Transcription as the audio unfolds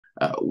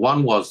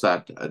One was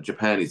that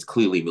Japan is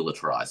clearly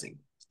militarizing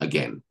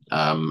again,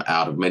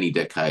 out of many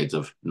decades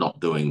of not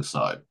doing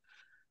so.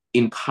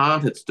 In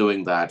part, it's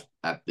doing that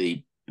at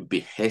the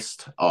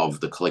behest of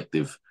the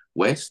collective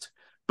West,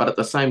 but at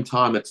the same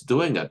time, it's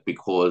doing it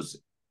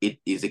because it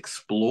is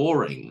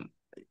exploring,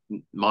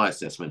 my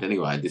assessment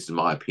anyway, this is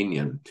my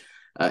opinion,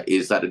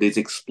 is that it is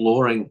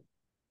exploring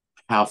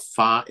how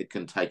far it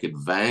can take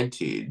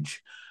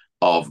advantage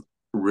of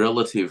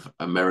relative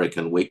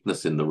American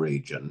weakness in the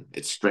region.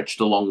 It's stretched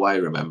a long way,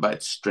 remember,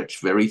 it's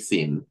stretched very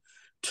thin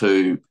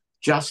to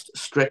just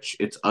stretch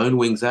its own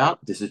wings out.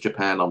 This is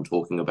Japan I'm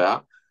talking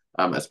about,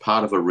 as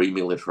part of a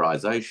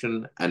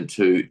remilitarization, and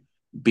to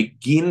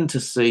begin to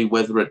see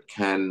whether it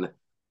can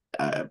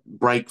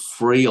break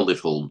free a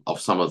little of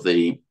some of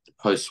the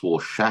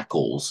post-war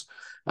shackles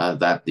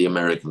that the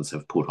Americans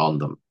have put on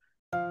them.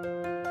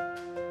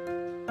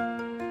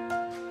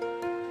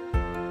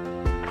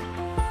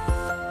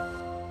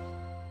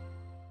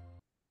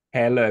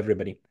 Hello,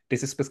 everybody.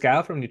 This is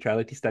Pascal from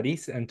Neutrality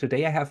Studies, and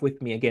today I have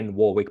with me again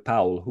Warwick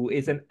Powell, who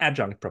is an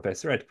adjunct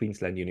professor at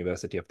Queensland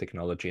University of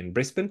Technology in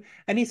Brisbane,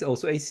 and he's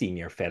also a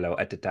senior fellow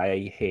at the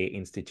Taihe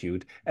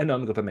Institute, a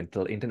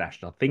non-governmental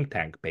international think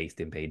tank based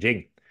in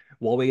Beijing.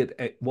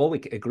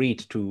 Warwick agreed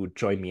to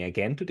join me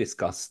again to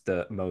discuss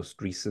the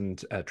most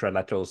recent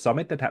trilateral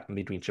summit that happened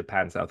between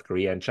Japan, South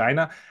Korea, and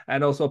China,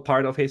 and also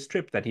part of his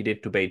trip that he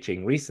did to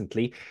Beijing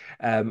recently.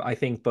 I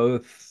think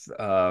both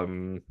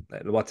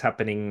what's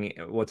happening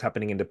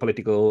in the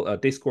political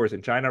discourse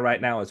in China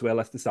right now, as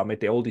well as the summit,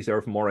 they all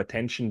deserve more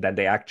attention than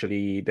they're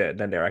actually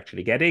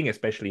getting,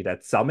 especially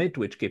that summit,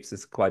 which gives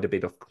us quite a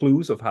bit of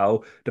clues of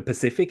how the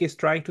Pacific is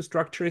trying to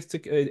structure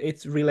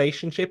its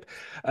relationship.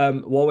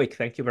 Warwick,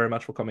 thank you very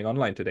much for coming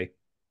online today.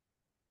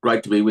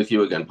 Great to be with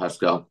you again,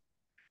 Pascal.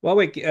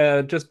 Warwick,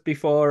 just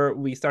before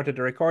we started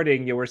the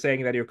recording, you were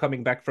saying that you're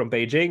coming back from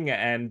Beijing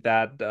and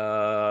that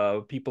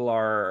people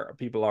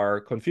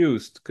are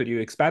confused. Could you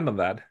expand on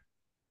that?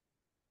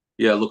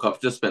 Yeah, look, I've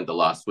just spent the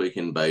last week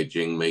in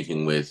Beijing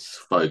meeting with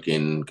folk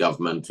in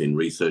government, in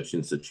research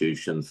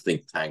institutions,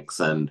 think tanks,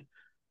 and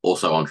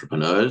also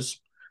entrepreneurs,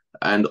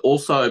 and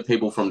also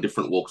people from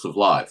different walks of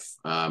life.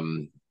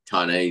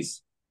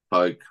 Chinese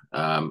folk,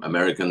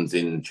 Americans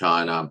in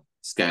China,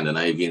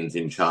 Scandinavians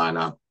in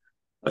China,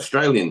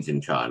 Australians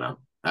in China,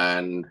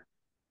 and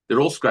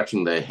they're all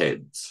scratching their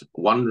heads,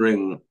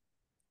 wondering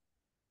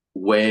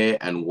where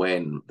and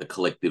when the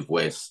collective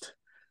West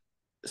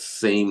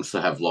seems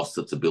to have lost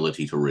its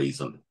ability to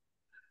reason.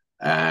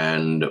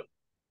 And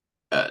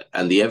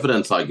the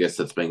evidence, I guess,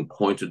 that's being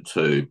pointed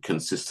to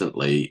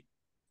consistently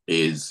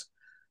is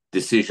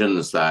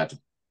decisions that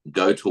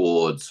go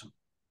towards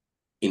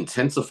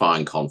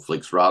intensifying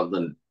conflicts rather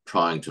than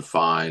trying to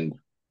find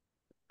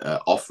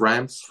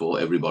off-ramps for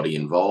everybody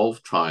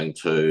involved, trying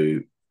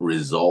to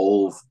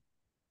resolve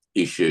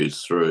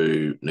issues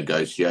through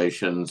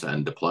negotiations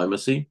and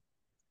diplomacy.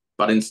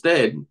 But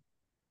instead,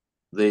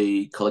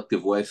 the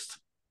collective West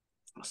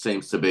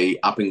seems to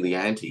be upping the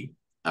ante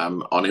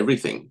on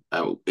everything,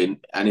 and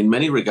in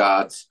many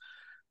regards,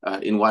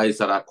 in ways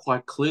that are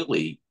quite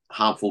clearly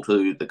harmful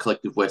to the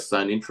collective West's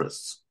own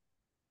interests.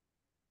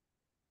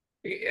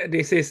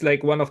 This is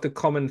like one of the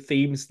common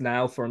themes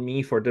now for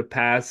me for the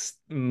past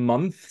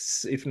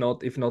months, if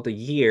not a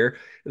year,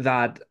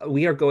 that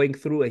we are going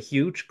through a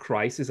huge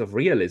crisis of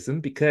realism,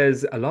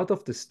 because a lot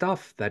of the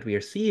stuff that we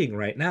are seeing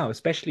right now,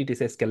 especially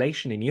this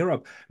escalation in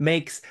Europe,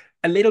 makes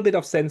a little bit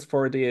of sense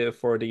for the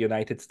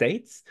United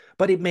States,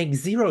 but it makes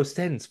zero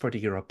sense for the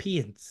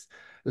Europeans.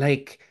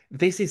 Like,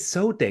 this is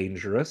so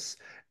dangerous.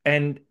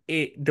 And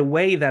the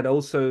way that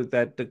also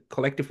that the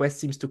collective West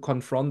seems to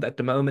confront at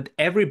the moment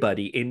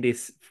everybody in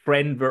this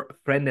friend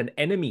and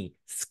enemy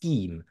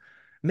scheme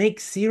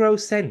makes zero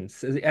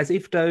sense, as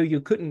if though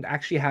you couldn't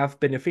actually have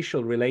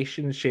beneficial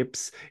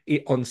relationships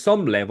on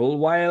some level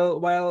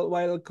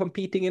while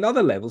competing in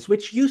other levels,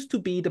 which used to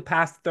be the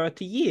past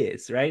 30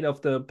 years, right, of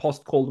the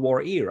post-Cold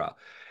War era.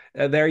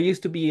 There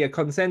used to be a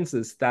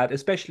consensus that,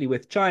 especially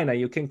with China,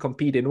 you can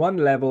compete in one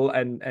level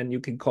and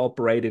you can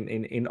cooperate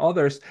in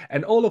others.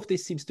 And all of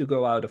this seems to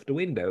go out of the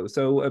window.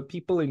 So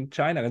people in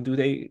China,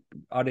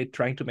 are they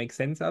trying to make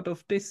sense out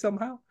of this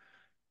somehow?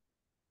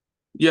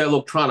 Yeah,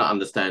 look, trying to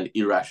understand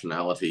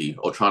irrationality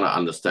or trying to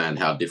understand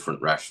how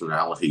different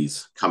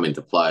rationalities come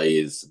into play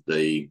is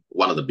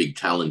one of the big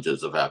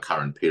challenges of our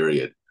current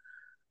period.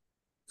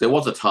 There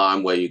was a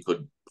time where you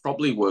could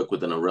probably work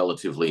within a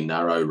relatively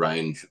narrow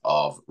range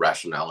of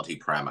rationality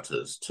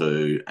parameters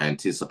to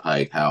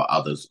anticipate how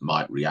others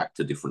might react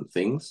to different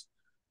things.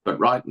 But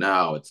right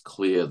now, it's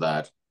clear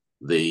that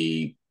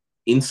the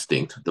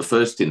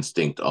first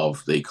instinct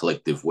of the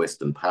collective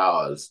Western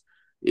powers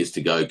is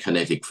to go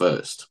kinetic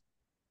first.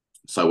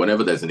 So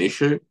whenever there's an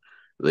issue,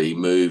 the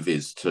move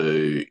is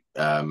to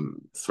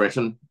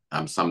threaten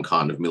some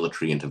kind of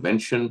military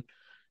intervention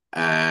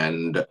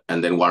and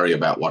then worry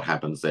about what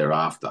happens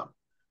thereafter.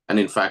 And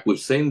in fact, we've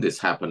seen this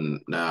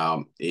happen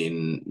now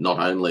in not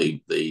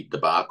only the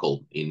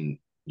debacle in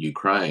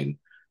Ukraine,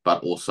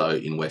 but also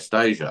in West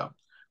Asia,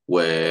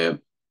 where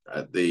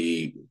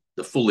the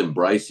the full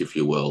embrace, if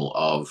you will,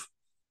 of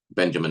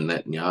Benjamin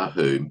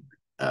Netanyahu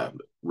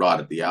right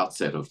at the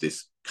outset of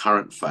this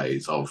current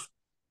phase of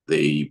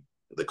the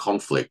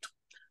conflict,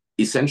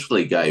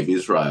 essentially gave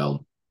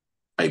Israel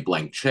a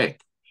blank check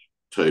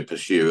to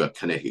pursue a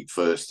kinetic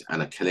first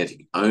and a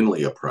kinetic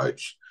only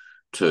approach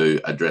to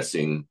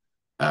addressing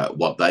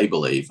what they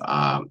believe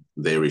are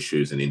their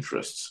issues and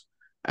interests.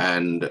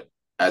 And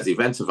as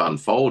events have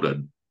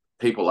unfolded,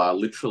 people are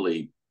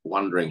literally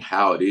wondering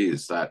how it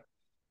is that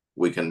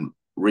we can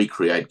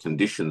recreate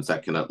conditions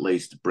that can at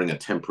least bring a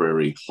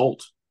temporary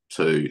halt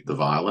to the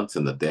violence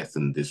and the death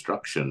and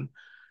destruction,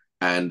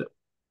 and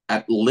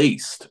at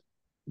least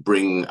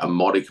bring a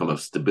modicum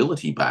of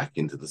stability back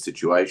into the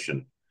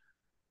situation.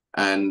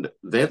 And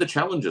they're the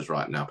challenges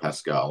right now,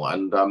 Pascal.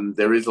 And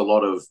there is a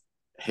lot of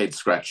head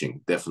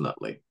scratching,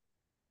 definitely.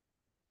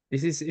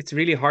 It's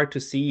really hard to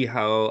see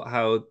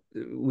how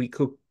we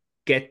could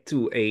get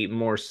to a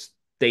more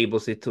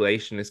stable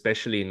situation,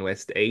 especially in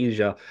West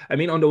Asia. I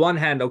mean, on the one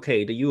hand,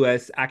 okay, the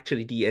US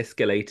actually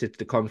de-escalated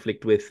the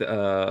conflict with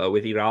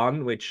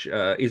Iran, which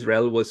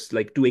Israel was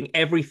like doing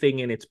everything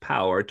in its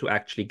power to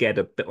actually get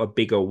a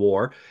bigger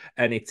war.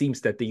 And it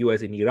seems that the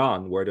US and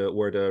Iran were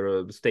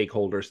the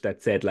stakeholders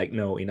that said like,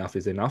 no, enough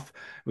is enough.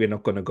 We're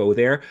not going to go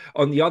there.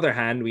 On the other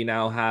hand, we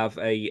now have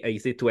a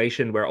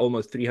situation where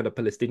almost 300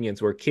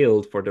 Palestinians were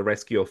killed for the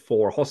rescue of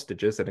 4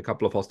 hostages, and a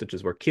couple of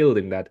hostages were killed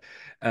in that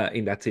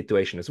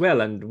situation as well.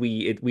 And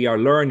we are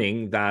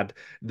learning that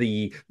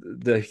the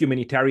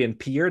humanitarian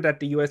pier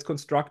that the US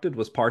constructed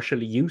was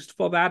partially used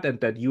for that, and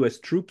that US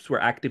troops were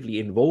actively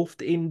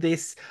involved in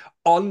this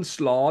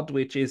onslaught,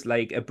 which is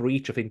like a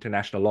breach of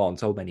international law on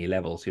so many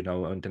levels,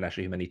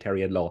 international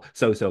humanitarian law,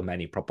 so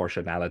many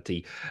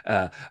proportionality,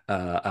 uh,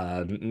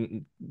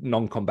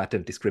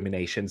 non-combatant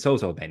discrimination,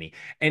 so many.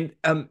 And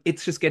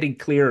it's just getting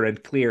clearer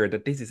and clearer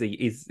that this is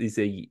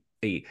a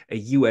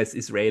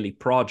US-Israeli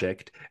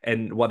project,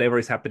 and whatever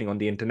is happening on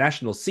the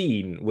international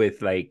scene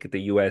with like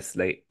the US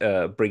like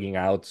bringing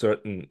out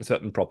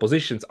certain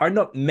propositions are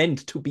not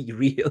meant to be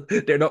real.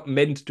 They're not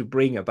meant to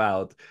bring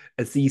about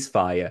a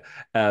ceasefire.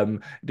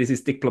 This is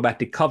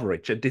diplomatic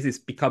coverage, and this is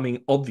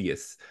becoming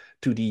obvious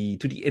to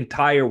the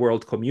entire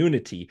world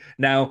community.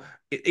 Now,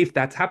 if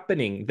that's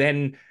happening,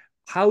 then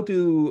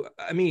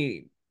I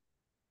mean,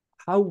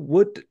 how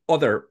would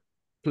other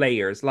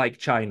players like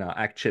China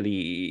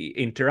actually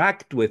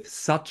interact with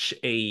such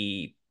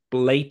a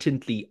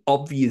blatantly,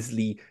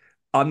 obviously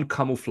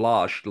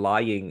uncamouflaged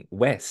lying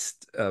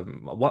West?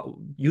 What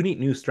you need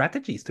new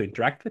strategies to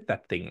interact with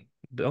that thing,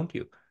 don't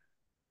you?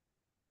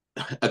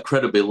 A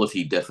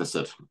credibility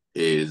deficit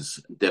is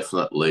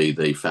definitely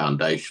the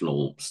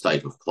foundational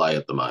state of play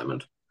at the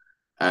moment.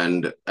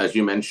 And as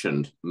you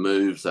mentioned,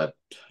 moves at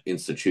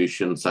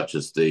institutions such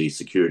as the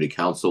Security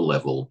Council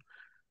level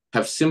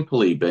have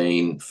simply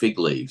been fig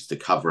leaves to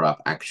cover up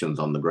actions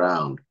on the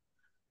ground.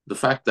 The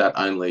fact that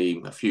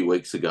only a few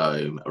weeks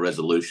ago a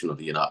resolution of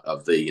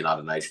the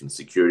United Nations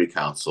Security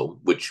Council,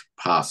 which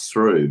passed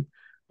through,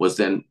 was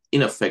then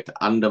in effect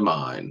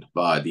undermined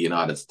by the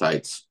United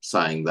States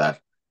saying that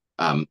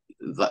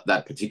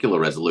that particular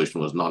resolution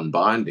was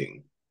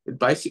non-binding. It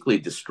basically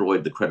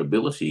destroyed the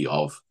credibility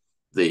of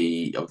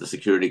the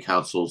Security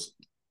Council's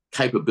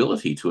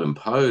capability to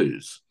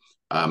impose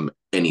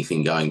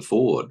anything going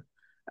forward.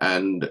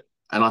 And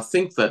I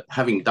think that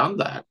having done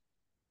that,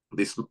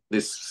 this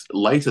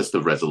latest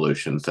of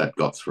resolutions that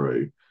got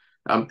through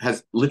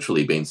has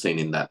literally been seen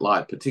in that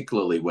light,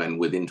 particularly when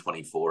within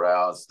 24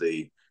 hours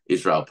the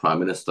Israel Prime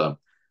Minister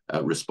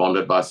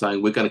responded by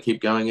saying we're going to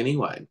keep going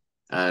anyway.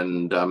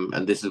 And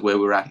this is where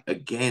we're at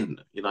again.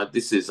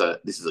 This is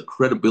a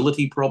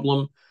credibility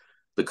problem.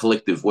 The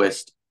collective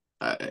West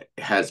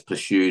has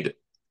pursued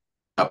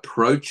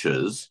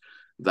approaches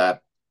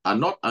that are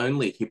not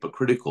only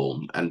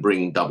hypocritical and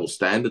bring double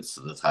standards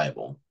to the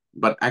table,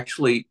 but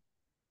actually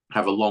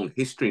have a long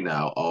history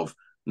now of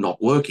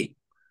not working.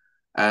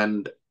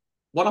 And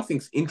what I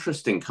think is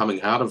interesting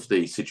coming out of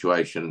the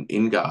situation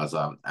in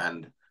Gaza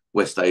and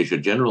West Asia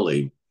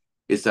generally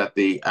is that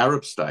the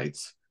Arab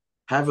states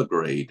have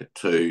agreed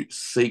to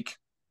seek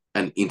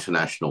an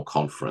international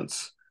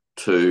conference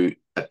to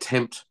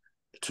attempt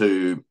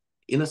to,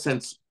 in a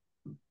sense,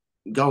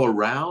 go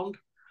around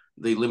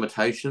the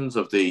limitations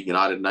of the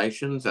United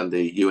Nations and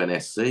the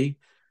UNSC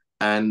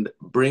and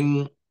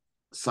bring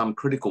some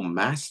critical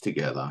mass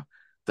together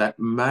that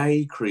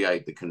may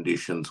create the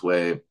conditions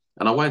where,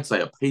 and I won't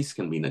say a peace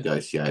can be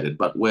negotiated,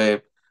 but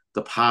where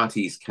the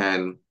parties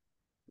can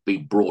be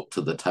brought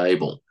to the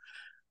table.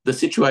 The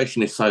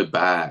situation is so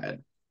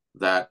bad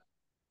that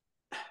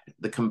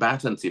the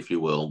combatants, if you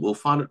will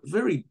find it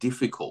very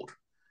difficult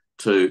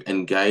to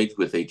engage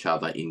with each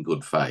other in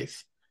good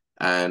faith.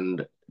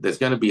 And there's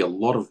going to be a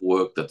lot of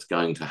work that's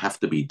going to have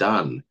to be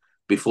done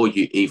before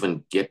you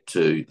even get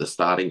to the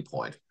starting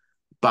point.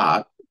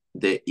 But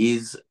there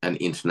is an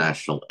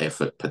international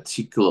effort,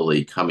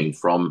 particularly coming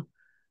from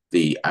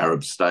the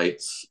Arab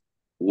states,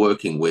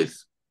 working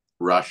with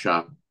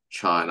Russia,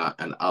 China,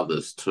 and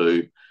others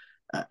to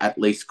at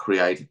least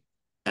create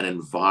an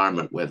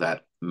environment where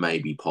that may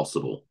be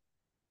possible.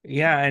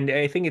 Yeah, and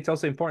I think it's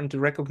also important to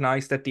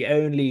recognize that the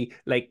only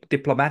like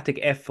diplomatic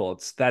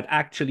efforts that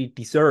actually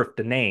deserved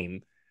the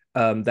name,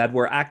 that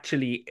were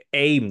actually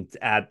aimed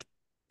at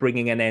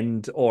bringing an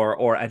end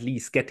or at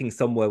least getting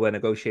somewhere where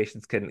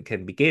negotiations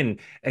can begin,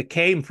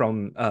 came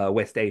from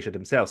West Asia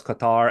themselves,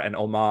 Qatar and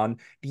Oman.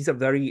 These are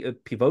very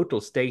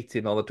pivotal states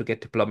in order to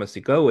get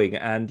diplomacy going,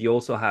 and you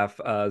also have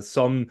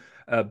some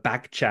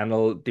back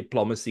channel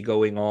diplomacy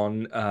going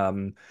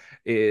on.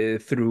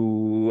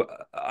 Through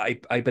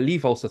I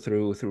believe also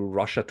through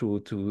Russia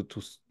to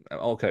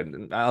okay,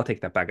 I'll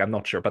take that back. I'm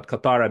not sure, but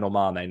Qatar and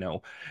Oman I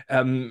know.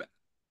 Um,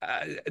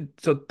 uh,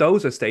 so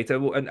those are states,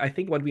 and I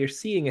think what we are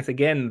seeing is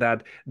again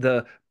that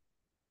the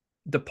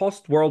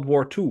post World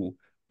War II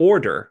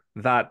order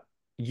that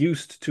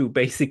used to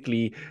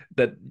basically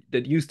that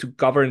used to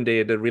govern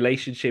the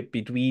relationship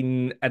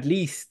between at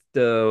least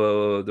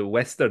the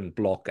Western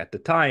bloc at the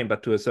time,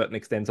 but to a certain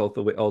extent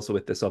also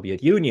with the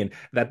Soviet Union,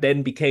 that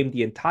then became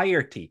the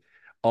entirety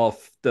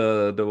of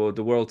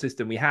the world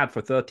system we had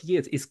for 30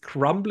 years, is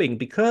crumbling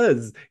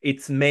because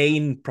its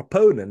main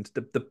proponent,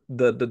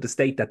 the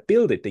state that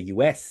built it, the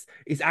US,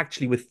 is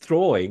actually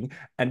withdrawing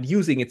and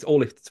using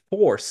all its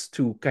force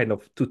to kind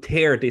of to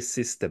tear this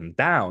system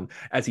down.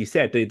 As you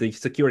said, the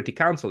Security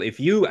Council, if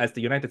you as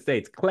the United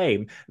States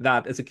claim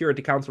that a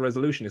Security Council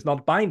resolution is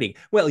not binding,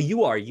 well,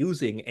 you are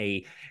using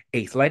a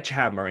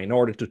sledgehammer in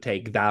order to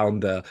take down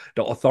the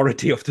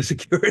authority of the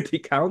Security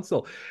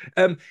Council.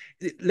 Um,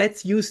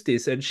 let's use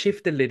this and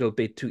shift a little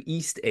bit to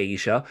East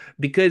Asia,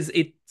 because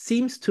it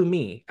seems to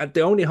me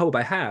the only hope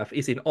I have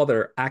is in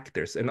other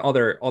actors and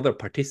other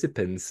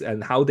participants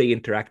and how they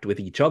interact with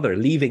each other,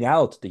 leaving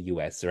out the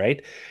US,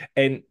 right?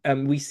 And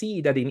we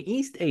see that in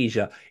East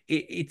Asia,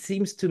 it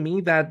seems to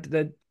me that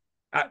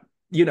uh,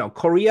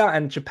 Korea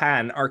and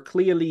Japan are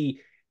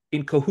clearly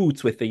in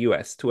cahoots with the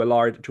US to a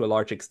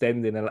large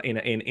extent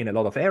in a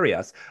lot of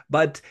areas,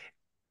 but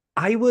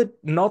I would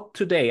not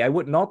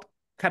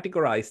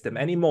categorize them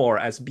anymore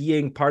as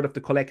being part of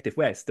the collective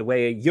West, the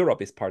way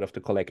Europe is part of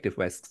the collective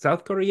West.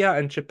 South Korea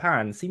and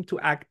Japan seem to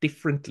act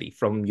differently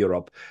from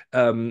Europe.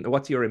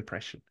 What's your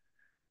impression?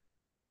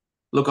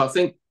 Look, I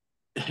think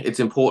it's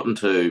important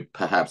to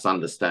perhaps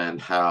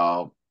understand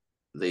how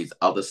these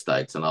other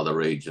states and other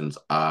regions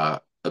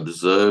are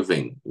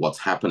observing what's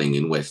happening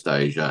in West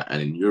Asia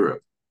and in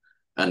Europe.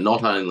 And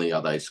not only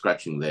are they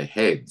scratching their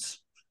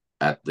heads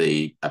at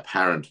the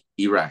apparent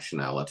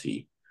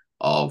irrationality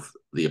of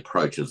the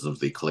approaches of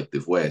the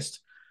collective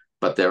West,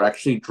 but they're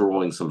actually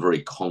drawing some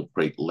very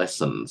concrete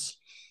lessons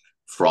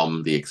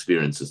from the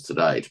experiences to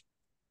date.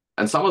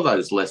 And some of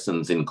those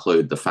lessons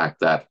include the fact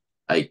that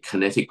a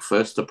kinetic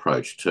first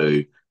approach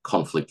to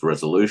conflict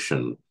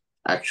resolution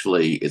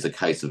actually is a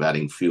case of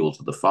adding fuel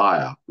to the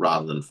fire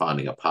rather than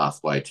finding a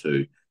pathway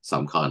to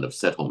some kind of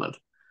settlement.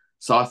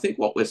 So I think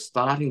what we're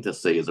starting to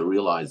see is a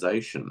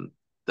realization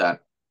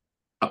that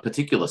a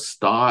particular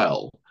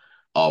style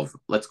of,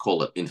 let's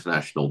call it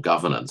international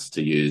governance,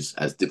 to use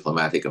as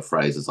diplomatic a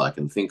phrase as I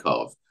can think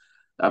of,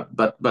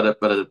 but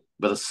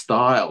a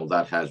style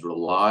that has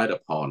relied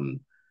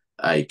upon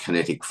a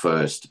kinetic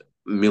first,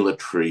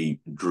 military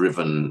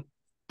driven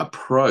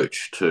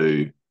approach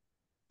to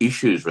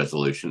issues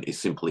resolution is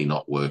simply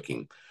not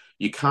working.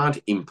 You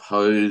can't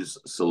impose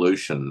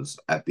solutions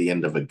at the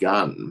end of a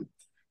gun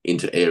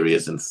into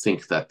areas and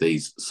think that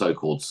these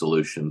so-called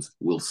solutions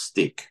will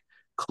stick.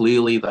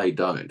 Clearly, they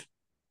don't.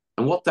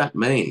 And what that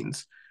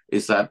means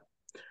is that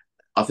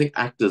I think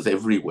actors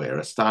everywhere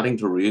are starting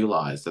to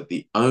realize that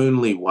the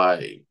only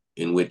way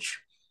in which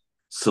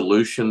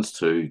solutions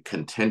to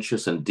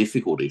contentious and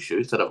difficult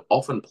issues that have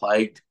often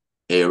plagued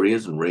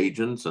areas and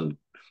regions and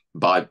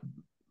by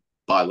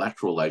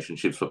bilateral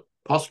relationships for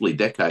possibly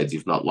decades,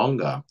 if not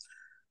longer,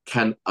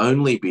 can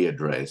only be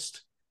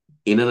addressed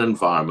in an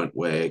environment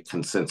where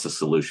consensus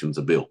solutions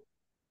are built.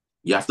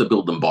 You have to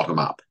build them bottom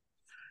up.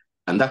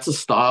 And that's a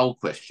style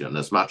question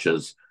as much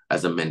as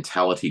a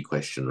mentality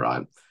question,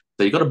 right?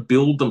 So you've got to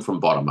build them from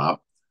bottom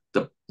up.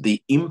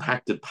 The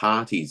impacted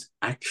parties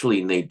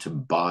actually need to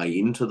buy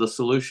into the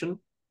solution,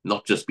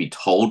 not just be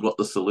told what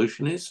the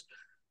solution is.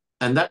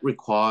 And that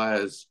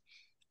requires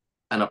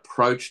an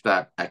approach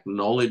that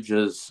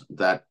acknowledges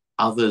that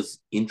others'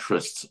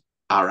 interests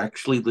are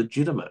actually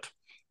legitimate,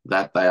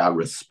 that they are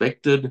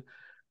respected,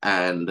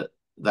 and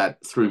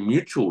that through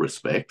mutual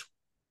respect,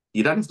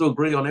 you don't have to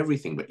agree on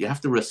everything, but you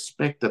have to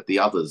respect that the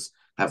others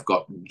have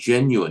got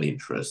genuine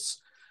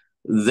interests.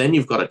 Then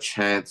you've got a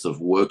chance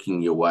of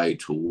working your way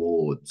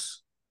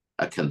towards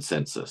a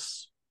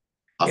consensus.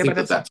 I Yeah, think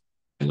that that's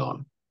going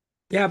on.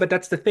 yeah, but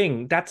that's the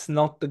thing. That's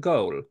not the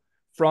goal.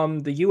 From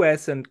the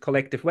US and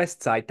collective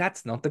West side,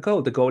 that's not the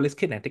goal. The goal is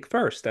kinetic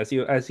first, as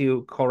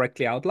you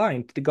correctly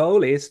outlined. The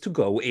goal is to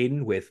go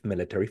in with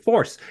military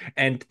force,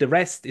 and the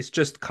rest is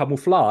just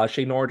camouflage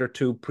in order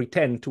to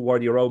pretend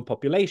toward your own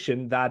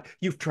population that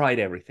you've tried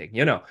everything.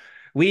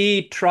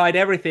 We tried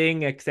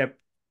everything except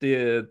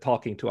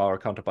talking to our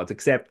counterparts,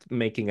 except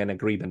making an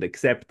agreement,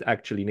 except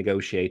actually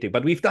negotiating.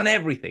 But we've done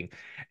everything.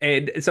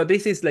 And so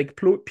this is like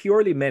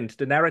purely meant,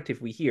 the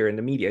narrative we hear in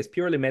the media is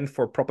purely meant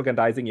for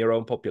propagandizing your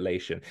own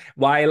population.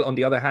 While on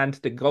the other hand,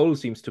 the goal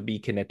seems to be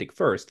kinetic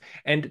first.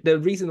 And the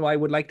reason why I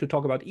would like to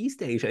talk about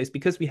East Asia is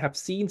because we have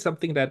seen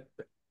something that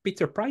bit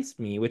surprised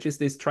me, which is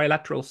this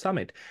trilateral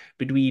summit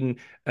between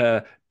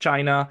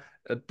China,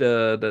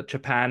 the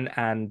Japan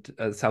and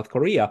South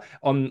Korea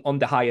on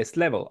the highest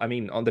level. I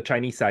mean, on the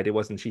Chinese side, it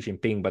wasn't Xi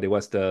Jinping, but it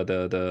was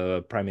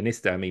the prime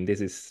minister. I mean,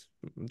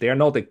 they are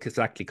not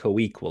exactly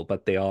co-equal,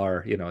 but they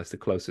are, it's the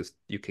closest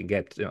you can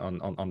get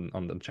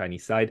on the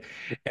Chinese side.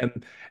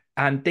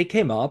 And they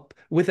came up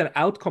with an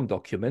outcome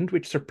document,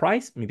 which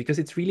surprised me because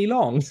it's really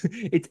long.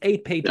 It's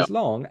 8 pages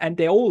long, and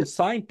they all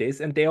signed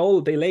this, and they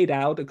laid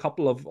out a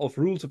couple of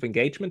rules of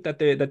engagement that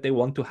they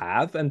want to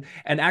have, and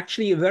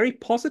actually a very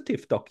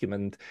positive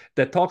document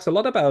that talks a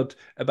lot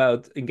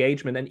about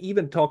engagement and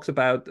even talks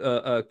about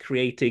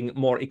creating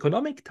more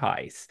economic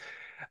ties.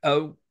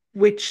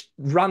 Which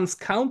runs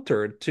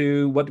counter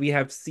to what we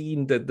have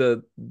seen,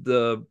 the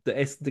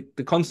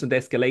constant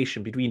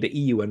escalation between the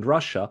EU and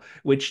Russia,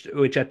 which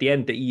at the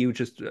end the EU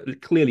just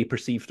clearly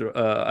perceived.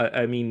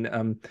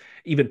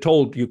 Even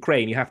told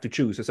Ukraine, you have to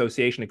choose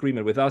association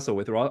agreement with us or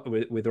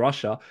with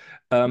Russia.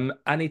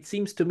 And it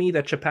seems to me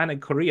that Japan and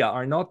Korea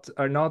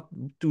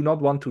do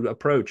not want to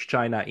approach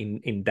China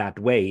in that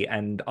way,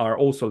 and are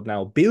also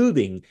now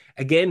building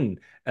again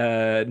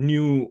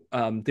new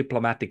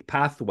diplomatic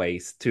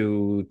pathways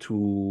to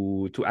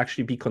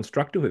actually be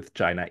constructive with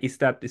China. Is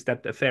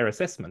that a fair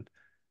assessment?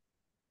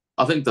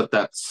 I think that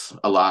that's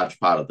a large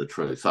part of the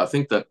truth. I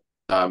think that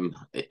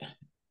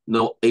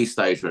East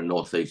Asia and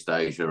Northeast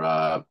Asia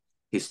are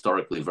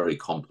historically very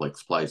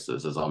complex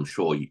places, as I'm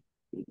sure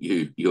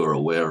you're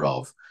aware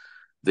of.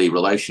 The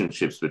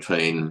relationships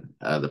between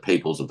the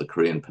peoples of the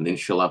Korean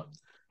Peninsula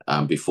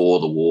before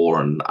the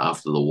war and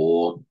after the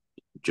war,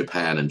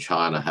 Japan and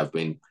China have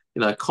been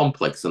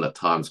complex and at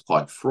times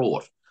quite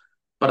fraught.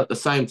 But at the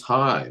same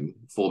time,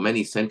 for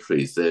many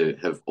centuries, there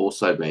have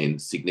also been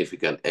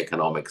significant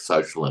economic,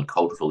 social, and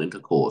cultural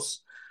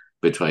intercourse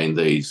between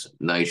these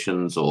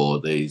nations or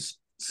these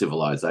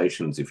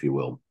civilizations, if you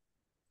will.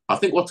 I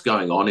think what's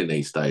going on in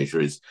East Asia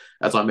is,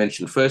 as I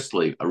mentioned,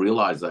 firstly, a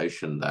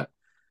realization that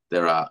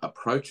there are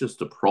approaches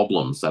to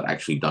problems that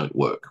actually don't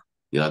work.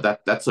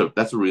 That's a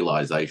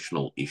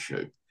realizational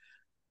issue.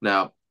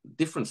 Now,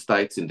 different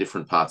states in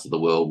different parts of the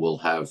world will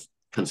have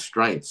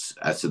constraints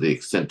as to the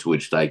extent to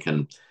which they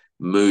can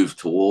move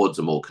towards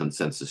a more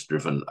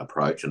consensus-driven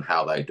approach and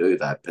how they do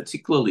that,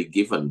 particularly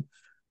given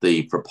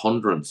the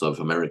preponderance of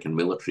American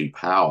military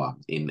power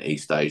in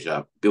East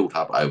Asia built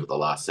up over the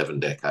last 7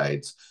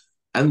 decades,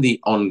 and the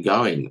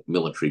ongoing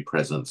military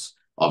presence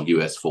of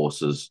US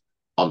forces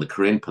on the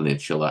Korean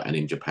Peninsula and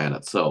in Japan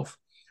itself.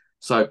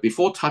 So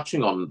before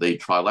touching on the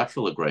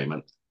trilateral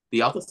agreement,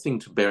 the other thing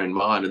to bear in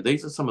mind, and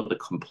these are some of the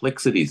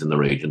complexities in the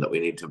region that we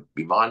need to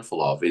be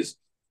mindful of, is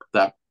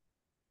that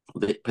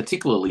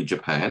particularly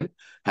Japan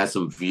has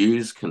some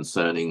views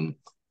concerning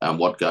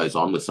what goes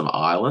on with some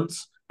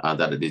islands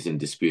that it is in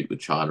dispute with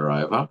China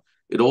over.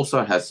 It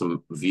also has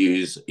some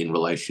views in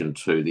relation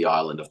to the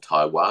island of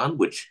Taiwan,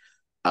 which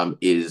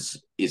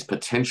is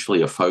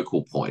potentially a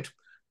focal point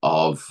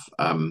of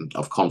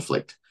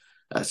conflict.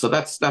 So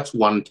that's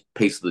one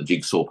piece of the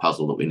jigsaw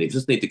puzzle that we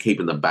just need to keep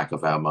in the back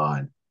of our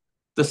mind.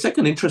 The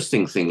second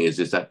interesting thing is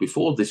that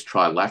before this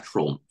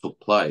trilateral took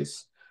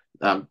place,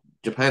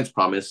 Japan's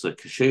Prime Minister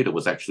Kishida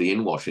was actually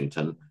in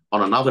Washington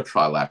on another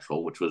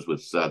trilateral, which was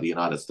with the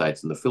United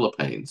States and the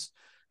Philippines.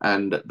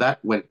 And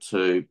that went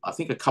to, I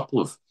think, a couple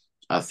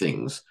of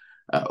things.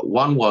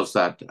 One was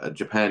that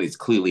Japan is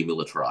clearly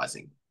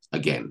militarizing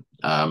again,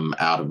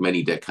 out of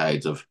many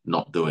decades of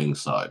not doing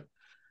so.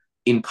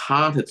 In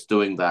part, it's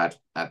doing that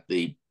at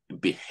the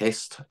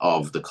behest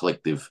of the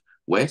collective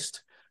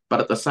West,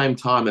 but at the same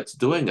time, it's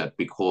doing it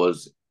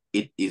because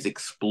it is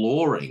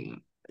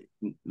exploring,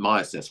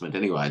 my assessment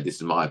anyway, this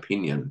is my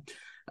opinion,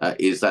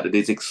 is that it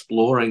is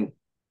exploring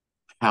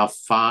how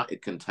far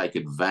it can take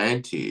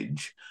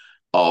advantage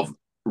of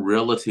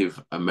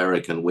relative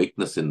American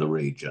weakness in the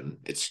region.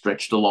 It's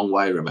stretched a long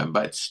way,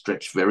 remember, it's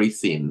stretched very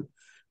thin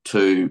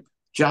to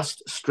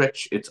just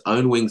stretch its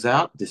own wings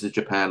out. This is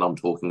Japan I'm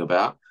talking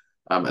about,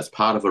 as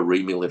part of a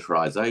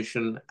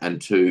remilitarization,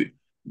 and to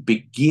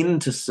begin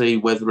to see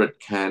whether it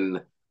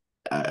can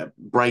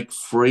break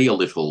free a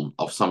little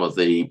of some of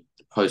the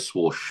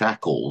post-war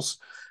shackles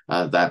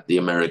that the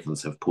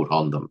Americans have put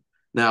on them.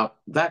 Now,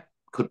 that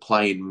could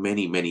play in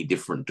many, many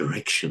different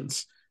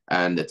directions,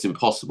 and it's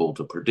impossible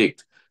to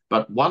predict.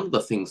 But one of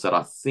the things that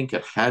I think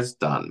it has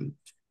done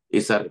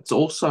is that it's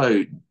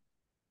also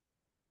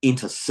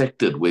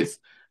intersected with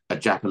a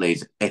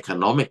Japanese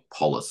economic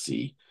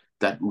policy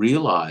that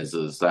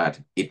realizes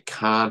that it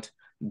can't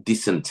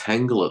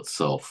disentangle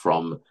itself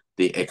from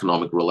the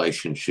economic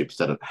relationships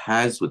that it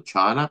has with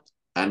China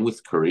and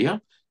with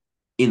Korea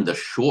in the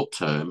short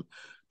term,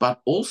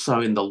 but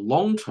also in the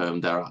long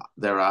term,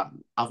 there are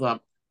other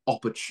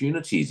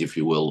opportunities, if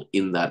you will,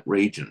 in that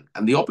region.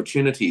 And the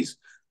opportunities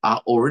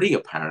are already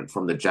apparent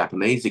from the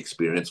Japanese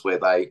experience, where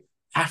they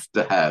have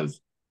to have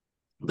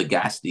the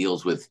gas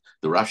deals with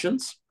the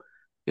Russians.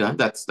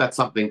 That's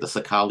something, the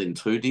Sakhalin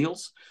 2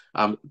 deals.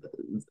 Um,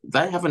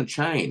 they haven't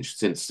changed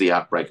since the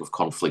outbreak of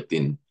conflict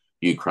in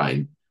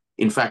Ukraine.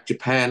 In fact,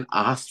 Japan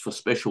asked for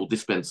special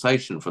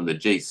dispensation from the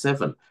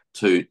G7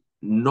 to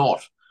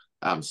not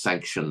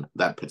sanction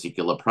that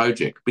particular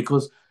project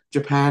because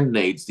Japan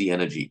needs the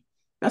energy.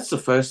 That's the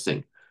first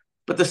thing.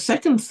 But the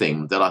second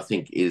thing that I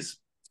think is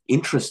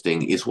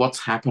interesting is what's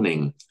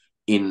happening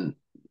in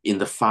in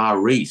the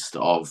far east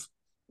of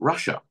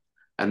Russia,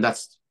 and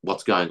that's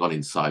what's going on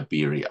in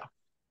Siberia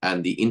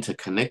and the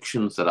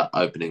interconnections that are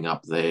opening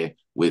up there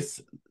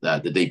with the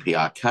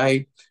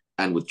DPRK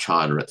and with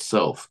China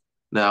itself.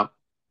 Now,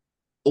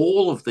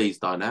 all of these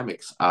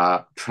dynamics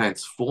are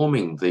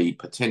transforming the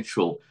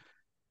potential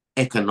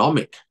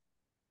economic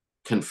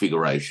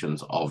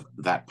configurations of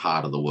that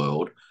part of the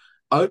world,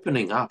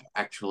 opening up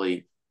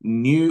actually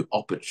new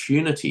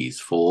opportunities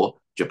for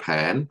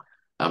Japan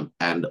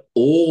and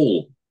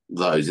all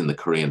those in the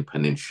Korean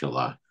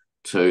Peninsula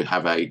to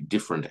have a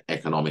different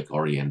economic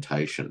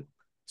orientation.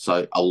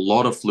 So a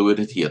lot of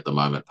fluidity at the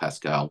moment,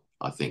 Pascal,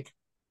 I think.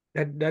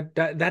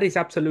 That is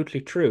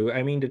absolutely true.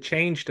 I mean, the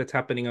change that's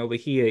happening over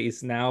here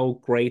is now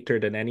greater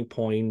than any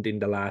point in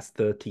the last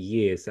 30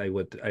 years, I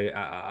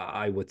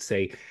would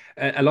say.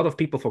 A lot of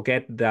people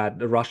forget that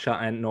Russia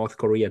and North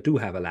Korea do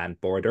have a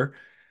land border.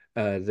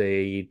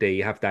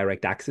 They have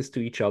direct access to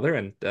each other,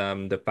 and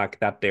the fact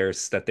that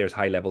there's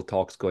high level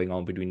talks going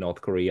on between North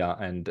Korea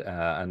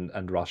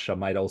and Russia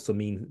might also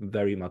mean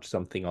very much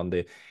something on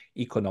the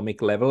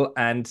economic level.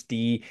 And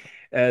the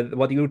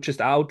what you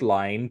just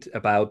outlined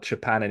about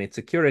Japan and its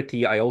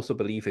security, I also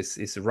believe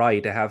is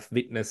right. I have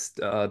witnessed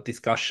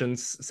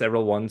discussions,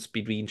 several ones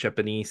between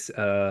Japanese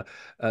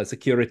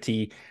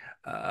security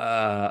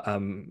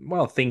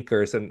well,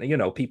 thinkers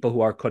and people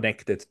who are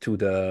connected to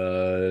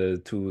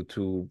the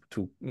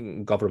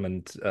to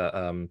government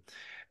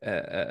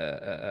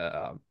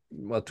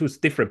well, two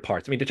different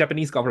parts. I mean, the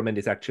Japanese government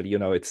is actually,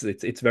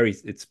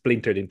 it's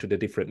splintered into the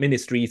different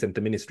ministries, and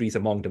the ministries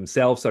among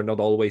themselves are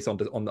not always on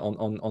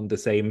the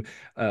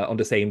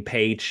same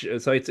page.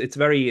 So it's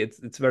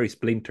very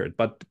splintered.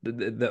 But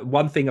the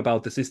one thing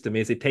about the system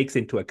is it takes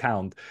into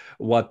account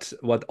what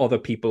other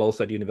people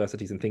also at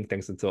universities and think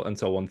tanks and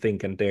so on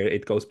think, and there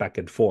it goes back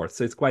and forth.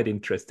 So it's quite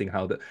interesting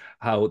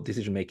how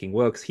decision making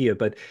works here.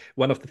 But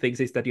one of the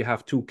things is that you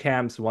have two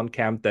camps. One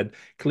camp that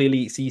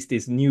clearly sees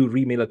this new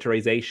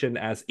remilitarization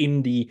as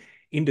in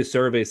the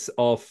service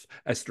of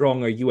a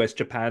stronger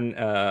US-Japan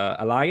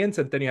alliance,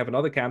 and then you have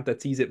another camp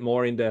that sees it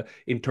more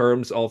in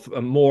terms of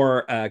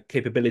more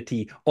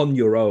capability on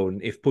your own.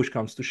 If push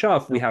comes to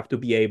shove, we have to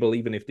be able,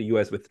 even if the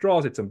US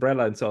withdraws its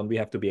umbrella and so on, we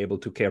have to be able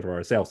to care for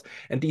ourselves.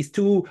 And these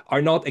two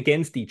are not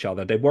against each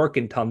other; they work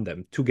in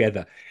tandem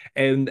together.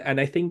 And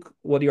I think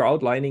what you're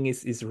outlining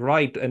is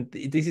right, and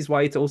this is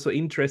why it's also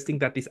interesting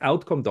that this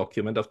outcome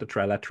document of the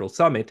trilateral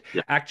summit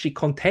Yeah. actually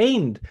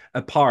contained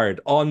a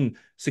part on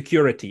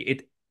security.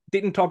 It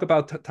didn't talk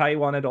about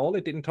Taiwan at all.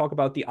 It didn't talk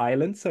about the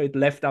islands, so it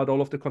left out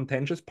all of the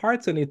contentious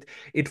parts, and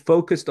it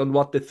focused on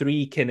what the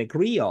three can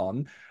agree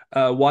on.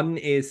 One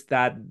is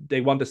that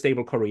they want a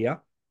stable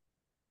Korea,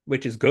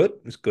 which is good.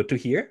 It's good to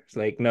hear. It's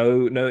like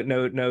no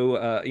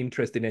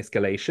interest in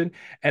escalation.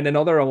 And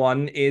another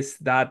one is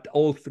that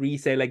all three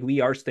say like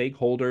we are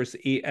stakeholders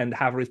and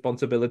have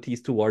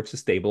responsibilities towards a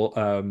stable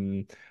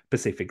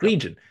Pacific Yep.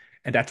 region.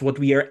 And that's what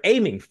we are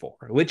aiming for,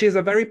 which is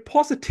a very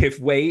positive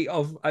way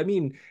of, I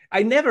mean,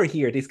 I never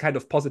hear this kind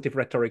of positive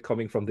rhetoric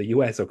coming from the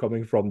US or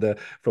coming from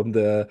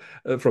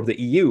the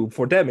EU.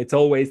 For them, it's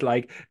always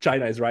like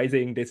China is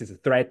rising. This is a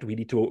threat. We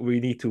need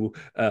to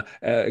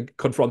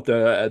confront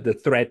the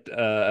threat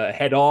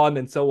head on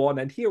and so on.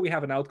 And here we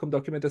have an outcome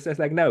document that says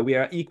like, no, we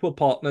are equal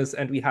partners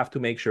and we have to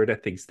make sure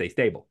that things stay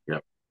stable.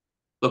 Yeah.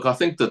 Look, I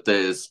think that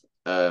there's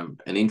an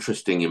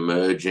interesting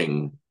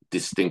emerging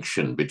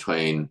distinction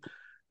between,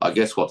 I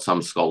guess, what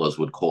some scholars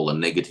would call a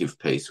negative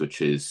peace,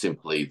 which is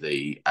simply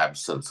the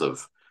absence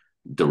of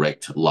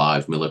direct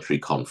live military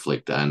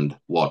conflict, and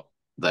what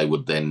they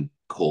would then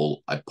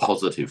call a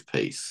positive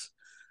peace.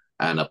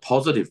 And a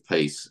positive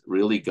peace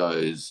really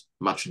goes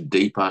much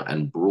deeper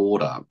and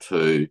broader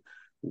to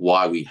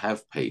why we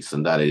have peace,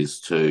 and that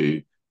is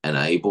to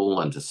enable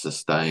and to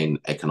sustain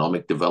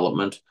economic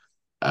development,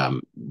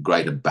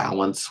 greater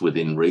balance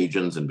within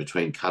regions and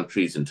between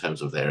countries in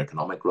terms of their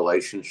economic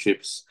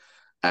relationships.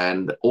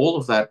 And all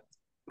of that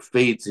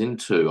feeds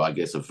into, I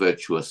guess, a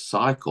virtuous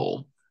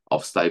cycle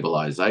of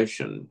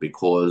stabilization,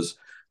 because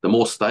the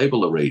more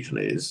stable a region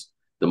is,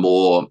 the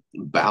more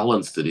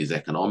balanced it is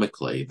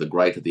economically, the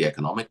greater the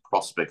economic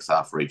prospects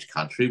are for each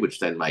country,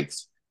 which then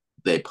makes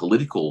their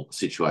political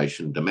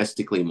situation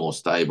domestically more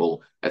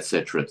stable, et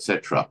cetera, et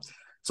cetera.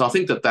 So I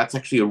think that that's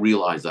actually a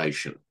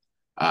realization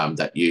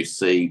that you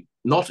see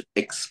not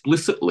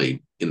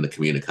explicitly in the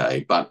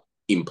communique, but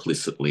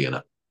implicitly in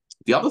it.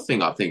 The other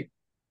thing I think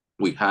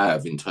we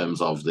have in terms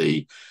of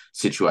the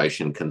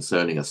situation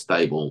concerning a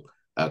stable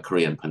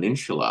Korean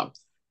peninsula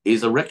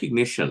is a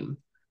recognition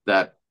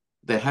that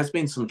there has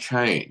been some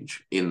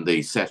change in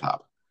the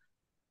setup.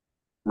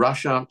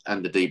 Russia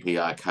and the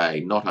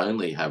DPRK not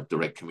only have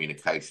direct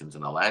communications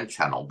in a land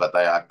channel, but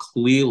they are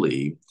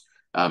clearly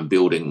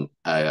building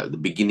the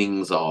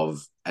beginnings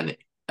of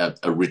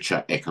a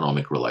richer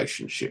economic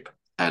relationship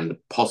and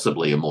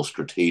possibly a more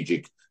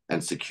strategic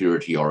and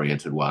security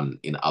oriented one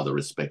in other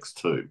respects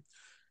too.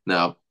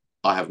 Now,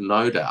 I have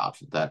no doubt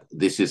that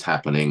this is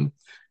happening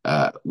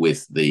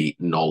with the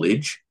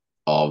knowledge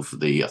of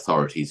the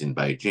authorities in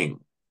Beijing.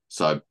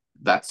 So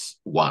that's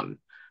one.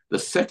 The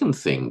second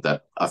thing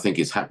that I think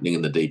is happening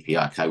in the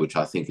DPRK, which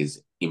I think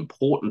is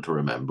important to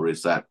remember,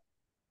 is that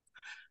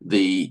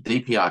the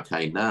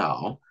DPRK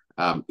now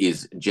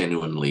is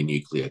genuinely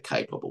nuclear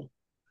capable.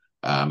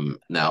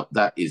 Now,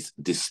 that is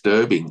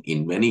disturbing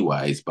in many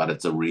ways, but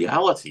it's a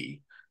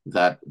reality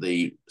that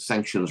the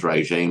sanctions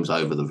regimes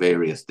over the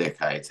various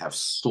decades have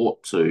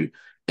sought to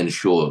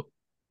ensure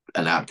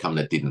an outcome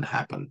that didn't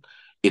happen.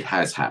 It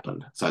has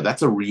happened. So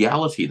that's a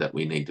reality that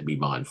we need to be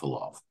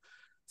mindful of.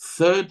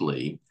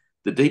 Thirdly,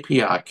 the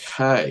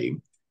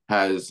DPRK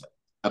has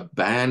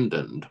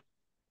abandoned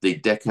the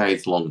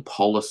decades-long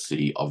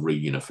policy of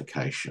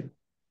reunification.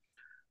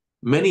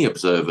 Many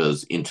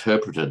observers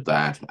interpreted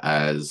that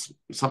as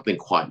something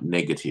quite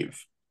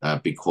negative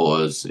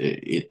because,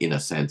 in a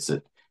sense,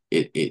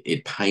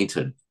 it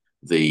painted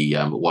the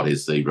what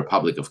is the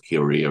Republic of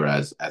Korea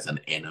as an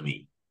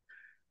enemy.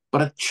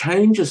 But it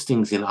changes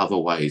things in other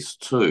ways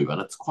too, and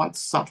it's quite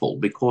subtle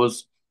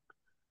because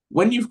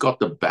when you've got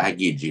the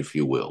baggage, if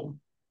you will,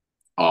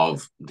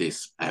 of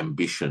this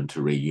ambition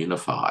to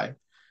reunify,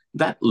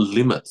 that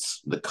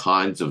limits the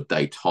kinds of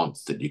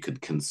détentes that you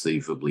could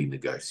conceivably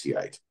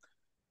negotiate.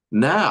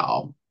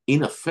 Now,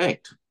 in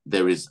effect,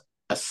 there is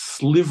a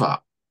sliver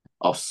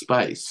of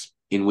space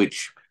in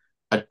which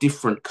a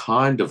different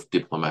kind of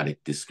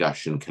diplomatic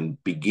discussion can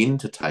begin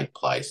to take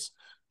place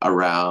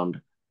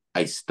around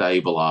a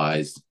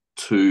stabilized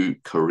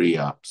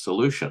two-Korea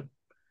solution.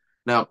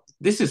 Now,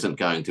 this isn't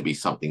going to be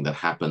something that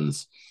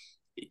happens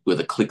with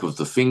a click of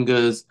the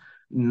fingers.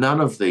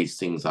 None of these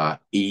things are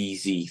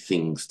easy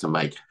things to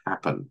make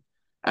happen.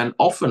 And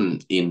often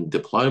in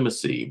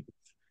diplomacy,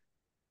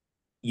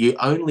 you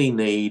only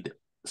need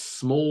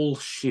small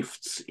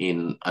shifts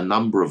in a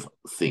number of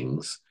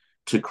things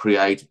to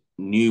create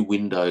new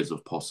windows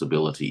of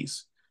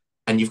possibilities.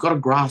 And you've got to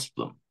grasp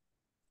them.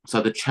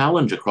 So the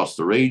challenge across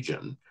the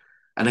region,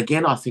 and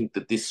again, I think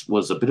that this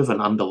was a bit of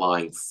an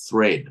underlying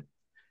thread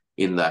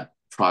in that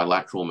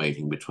trilateral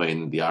meeting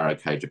between the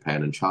ROK,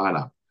 Japan, and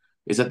China,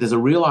 is that there's a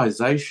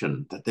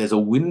realization that there's a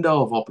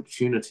window of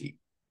opportunity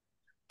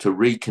to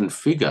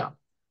reconfigure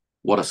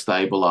what a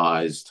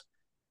stabilized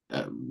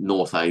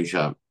North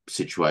Asia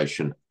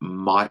situation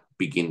might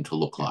begin to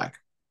look like.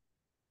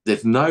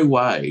 There's no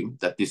way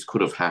that this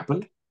could have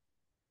happened,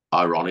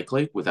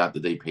 ironically, without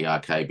the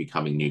DPRK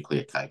becoming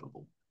nuclear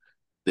capable.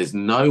 There's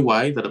no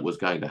way that it was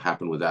going to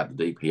happen without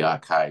the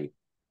DPRK,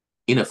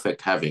 in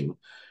effect, having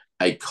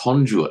a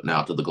conduit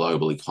now to the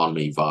global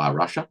economy via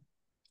Russia.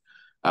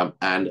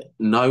 And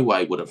no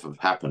way would it have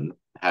happened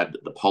had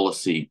the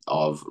policy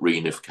of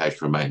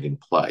reunification remained in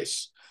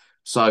place.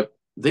 So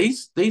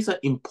these are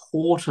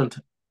important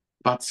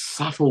but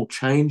subtle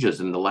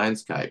changes in the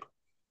landscape,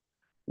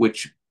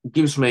 which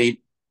gives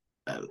me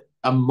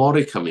a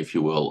modicum, if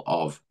you will,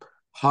 of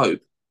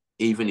hope,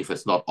 even if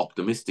it's not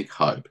optimistic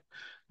hope,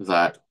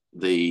 that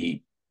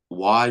the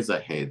wiser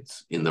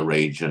heads in the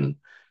region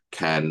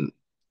can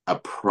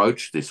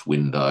approach this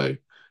window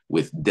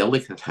with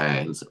delicate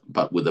hands,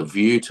 but with a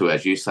view to,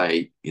 as you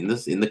say in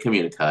the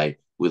communique,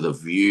 with a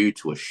view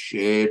to a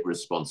shared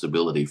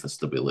responsibility for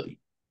stability.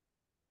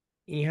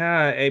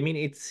 Yeah, I mean,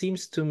 it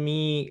seems to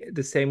me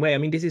the same way. I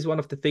mean, this is one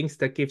of the things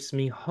that gives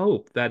me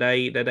hope that I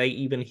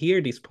even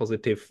hear these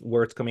positive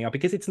words coming up,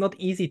 because it's not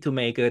easy to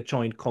make a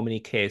joint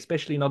communique,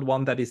 especially not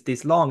one that is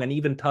this long and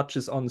even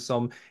touches on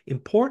some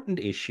important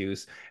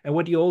issues. And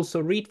what you also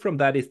read from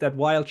that is that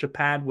while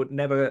Japan would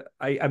never,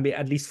 I mean,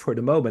 at least for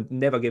the moment,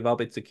 never give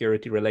up its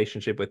security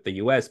relationship with the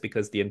US,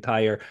 because the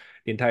entire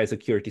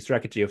security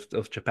strategy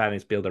of Japan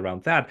is built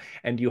around that.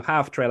 And you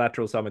have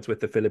trilateral summits with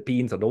the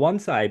Philippines on the one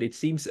side. It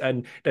seems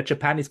and that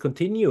Japan is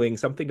continuing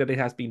something that it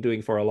has been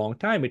doing for a long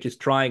time, which is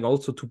trying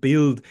also to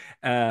build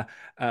a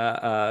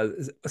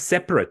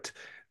separate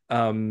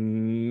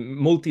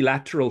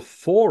multilateral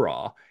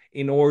fora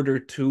in order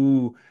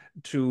to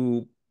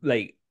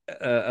like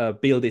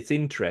build its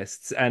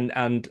interests and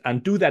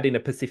do that in a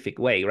pacific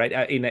way,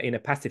 right? In a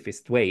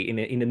pacifist way, in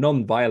a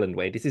non-violent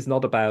way. This is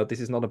not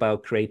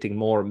about creating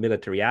more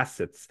military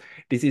assets.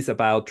 This is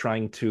about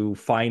trying to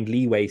find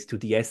leeways to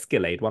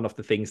de-escalate. One of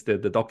the things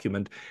that the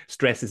document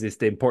stresses is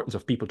the importance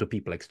of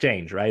people-to-people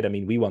exchange, right? I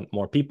mean, we want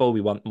more people,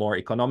 we want more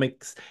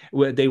economics.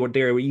 They were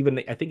there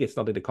even, I think it's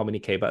not in the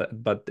communique,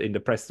 but in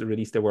the press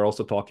release, they were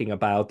also talking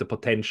about the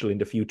potential in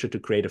the future to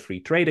create a free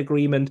trade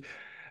agreement.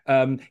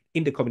 In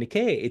the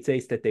communique, it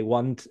says that they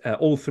want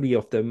all three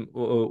of them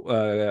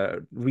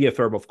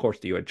reaffirm, of course,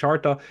 the UN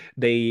Charter.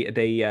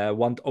 They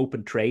want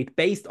open trade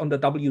based on the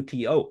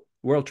WTO.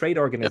 World Trade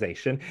Yep.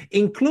 Organization,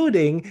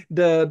 including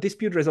the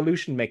dispute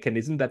resolution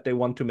mechanism that they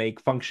want to make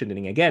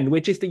functioning again,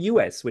 which is the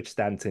US, which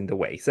stands in the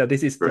way. So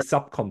this is the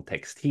Correct.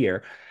 subcontext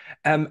here.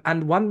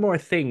 And one more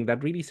thing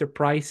that really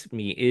surprised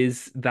me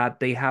is that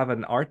they have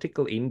an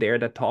article in there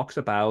that talks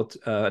about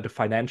the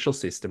financial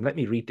system. Let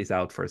me read this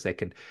out for a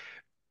second.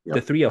 The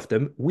Yep. three of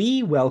them,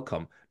 we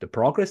welcome the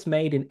progress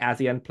made in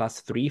ASEAN plus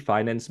three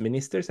finance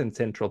ministers and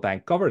central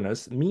bank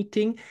governors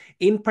meeting,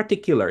 in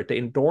particular, the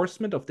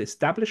endorsement of the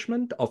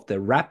establishment of the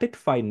rapid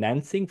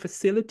financing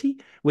facility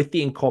with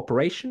the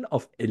incorporation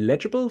of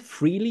eligible,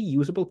 freely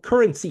usable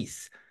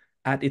currencies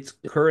at its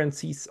Yep.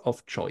 currencies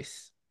of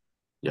choice.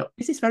 Yep.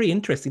 This is very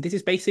interesting. This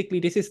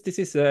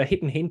is a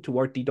hidden hint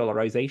toward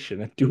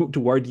de-dollarization and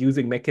toward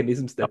using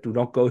mechanisms that do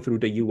not go through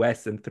the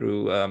US and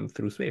through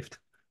SWIFT.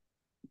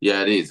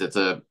 Yeah, it is. It's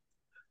a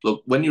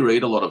look, when you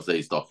read a lot of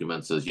these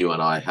documents, as you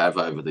and I have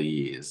over the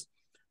years,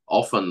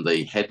 often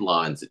the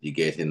headlines that you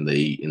get in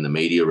the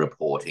media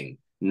reporting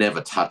never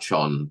touch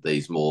on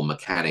these more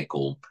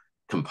mechanical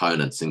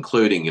components,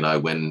 including,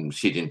 when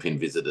Xi Jinping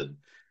visited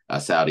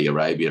Saudi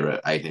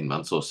Arabia 18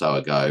 months or so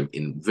ago,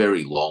 in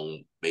very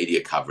long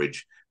media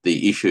coverage,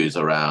 the issues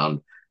around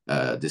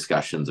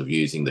discussions of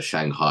using the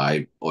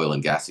Shanghai Oil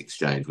and Gas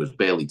Exchange was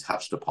barely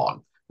touched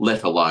upon,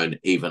 let alone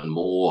even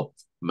more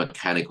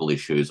mechanical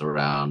issues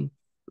around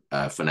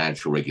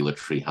financial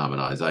regulatory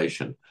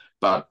harmonization.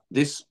 But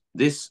this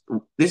is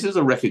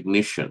a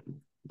recognition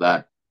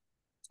that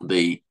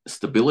the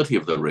stability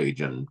of the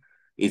region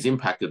is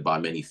impacted by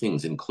many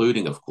things,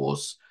 including, of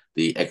course,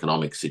 the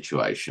economic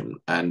situation.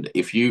 And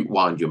if you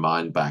wind your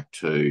mind back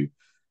to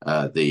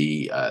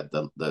the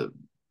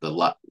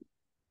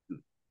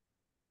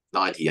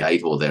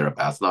 98 or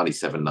thereabouts,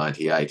 97,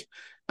 98,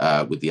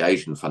 with the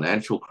Asian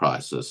financial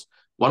crisis,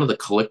 one of the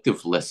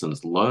collective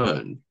lessons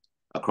learned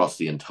across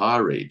the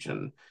entire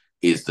region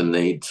is the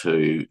need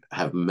to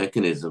have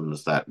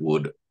mechanisms that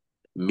would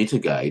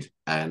mitigate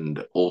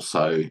and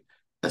also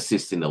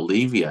assist in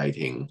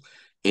alleviating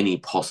any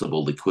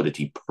possible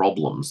liquidity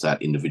problems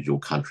that individual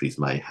countries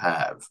may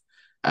have.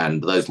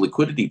 And those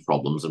liquidity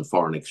problems and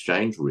foreign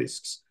exchange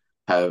risks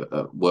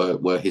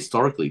were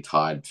historically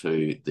tied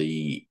to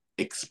the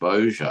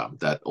exposure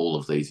that all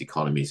of these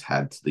economies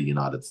had to the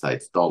United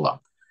States dollar.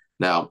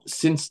 Now,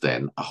 since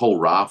then, a whole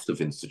raft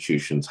of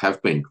institutions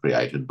have been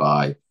created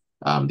by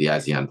the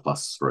ASEAN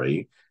plus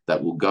three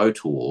that will go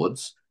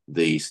towards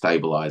the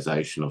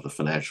stabilization of the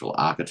financial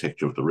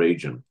architecture of the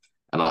region.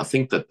 And I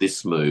think that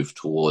this move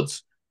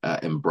towards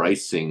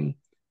embracing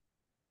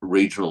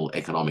regional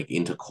economic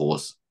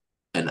intercourse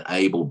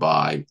enabled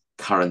by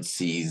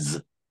currencies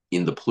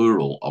in the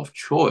plural of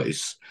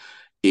choice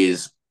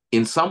is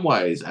in some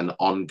ways an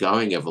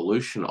ongoing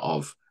evolution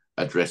of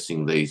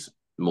addressing these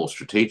more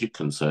strategic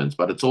concerns,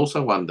 but it's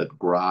also one that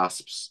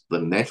grasps the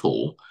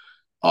nettle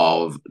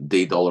of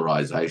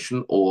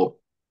de-dollarization, or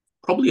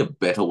probably a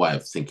better way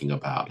of thinking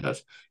about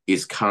it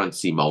is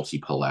currency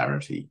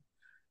multipolarity.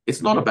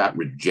 It's not Mhm. about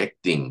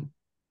rejecting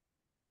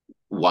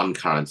one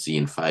currency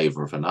in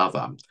favor of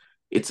another.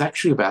 It's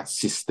actually about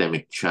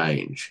systemic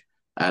change.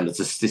 And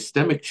it's a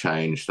systemic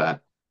change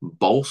that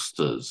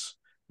bolsters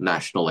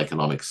national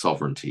economic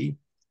sovereignty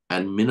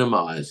and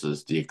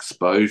minimizes the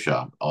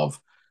exposure of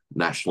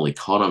national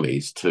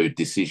economies to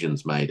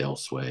decisions made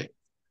elsewhere.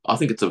 I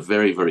think it's a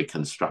very, very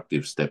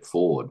constructive step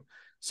forward.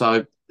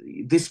 So,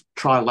 this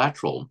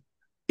trilateral,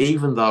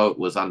 even though it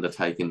was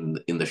undertaken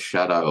in the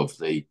shadow of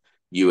the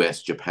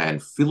US, Japan,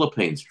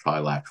 Philippines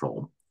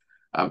trilateral,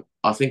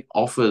 I think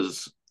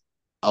offers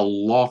a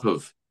lot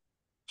of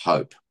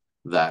hope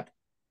that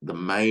the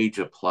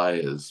major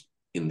players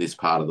in this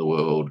part of the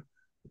world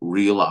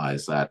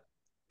realize that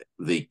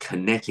the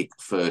kinetic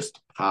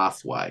first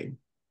pathway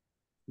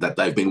that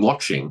they've been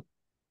watching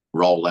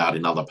roll out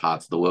in other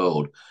parts of the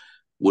world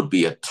would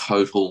be a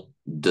total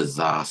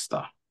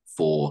disaster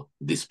for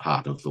this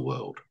part of the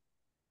world.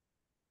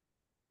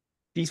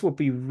 These would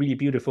be really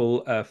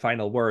beautiful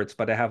final words,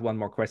 but I have one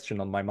more question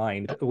on my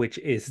mind, which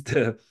is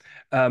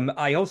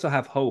I also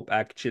have hope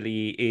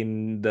actually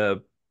in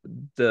the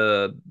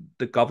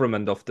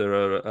government of the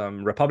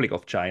Republic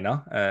of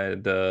China,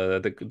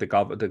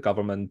 the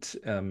government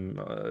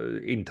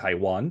in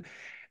Taiwan,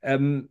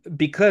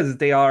 because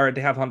they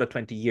have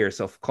 120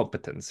 years of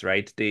competence,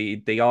 right?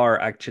 They are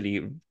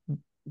actually,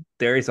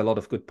 there is a lot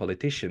of good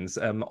politicians.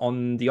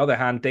 On the other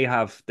hand, they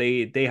have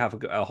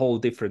a whole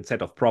different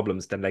set of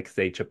problems than, like,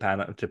 say,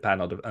 Japan and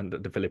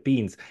the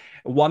Philippines.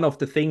 One of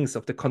the things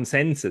of the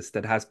consensus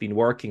that has been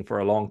working for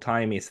a long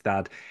time is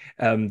that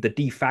the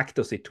de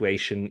facto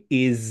situation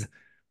is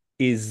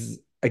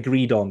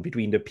agreed on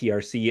between the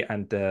PRC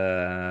and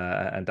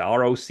the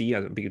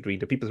ROC, between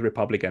the People's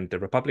Republic and the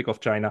Republic of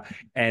China,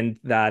 and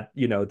that,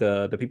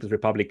 the People's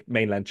Republic,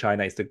 mainland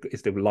China, is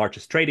the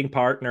largest trading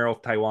partner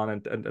of Taiwan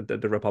and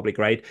the Republic,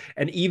 right?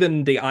 And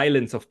even the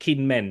islands of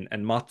Kinmen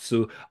and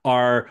Matsu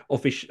are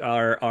official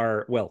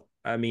are well,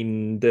 I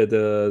mean,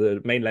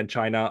 the mainland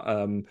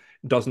China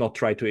does not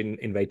try to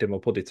invade them or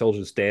put its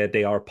soldiers there.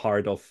 They are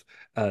part of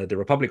the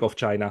Republic of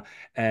China,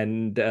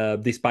 and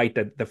despite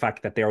the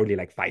fact that they're only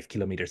like 5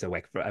 kilometers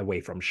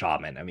away from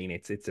Xiamen, I mean,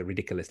 it's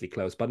ridiculously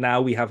close. But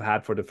now we have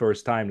had for the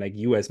first time like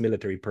U.S.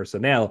 military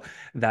personnel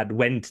that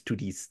went to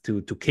these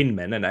to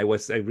Kinmen, and I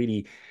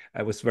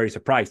was very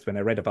surprised when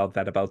I read about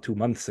that about 2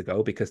 months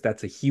ago because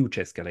that's a huge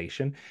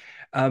escalation.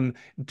 Um,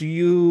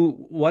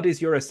 what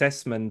is your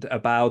assessment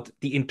about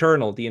the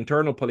internal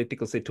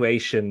political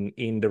situation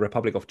in the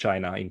Republic of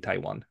China in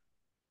Taiwan?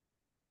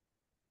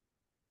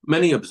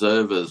 Many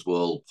observers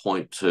will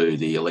point to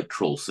the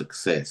electoral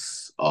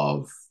success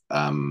of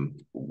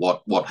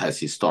what has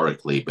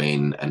historically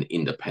been an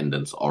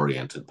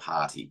independence-oriented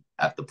party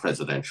at the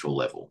presidential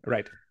level.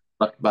 Right.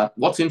 But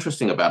what's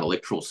interesting about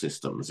electoral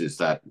systems is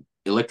that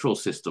electoral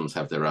systems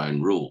have their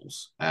own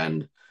rules,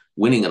 and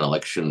winning an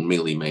election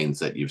merely means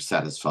that you've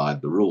satisfied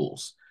the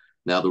rules.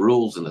 Now, the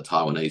rules in the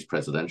Taiwanese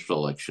presidential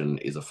election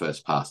is a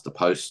first past the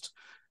post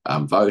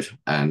vote,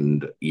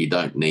 and you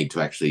don't need to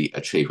actually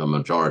achieve a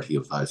majority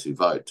of those who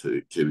vote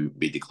to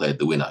be declared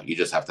the winner. You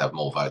just have to have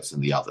more votes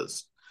than the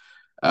others.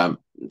 Um,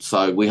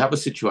 so we have a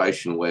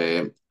situation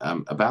where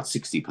about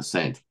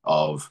 60%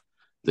 of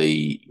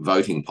the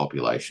voting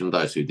population,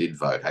 those who did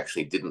vote,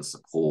 actually didn't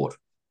support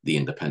the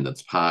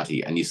Independence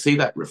Party, and you see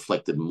that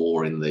reflected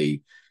more in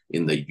the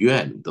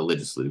yuan, the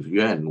legislative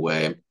yuan,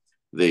 where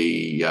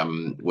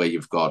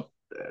you've got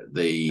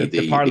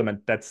The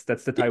parliament, that's the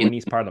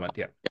Taiwanese parliament,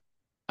 yeah.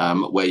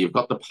 where you've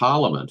got the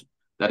parliament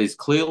that is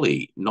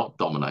clearly not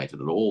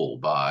dominated at all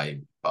by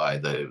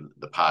the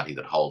party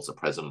that holds the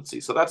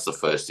presidency. So that's the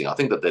first thing. I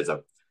think that there's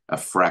a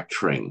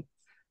fracturing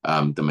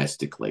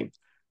domestically.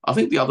 I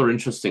think the other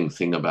interesting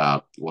thing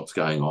about what's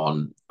going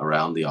on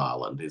around the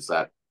island is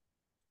that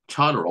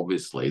China,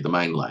 obviously, the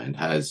mainland,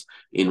 has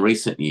in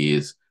recent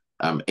years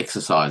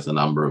exercised a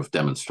number of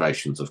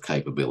demonstrations of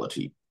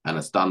capability. And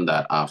it's done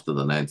that after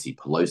the Nancy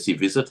Pelosi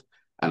visit,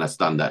 and it's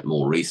done that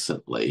more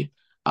recently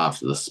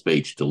after the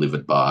speech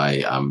delivered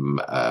by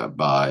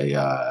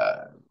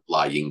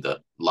Lai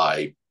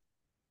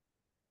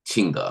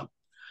Qingde.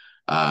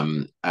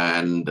 And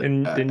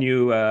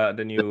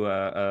The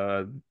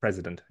new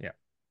president, yeah.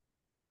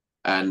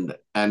 And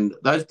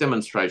those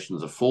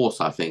demonstrations of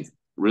force, I think,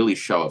 really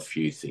show a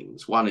few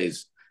things. One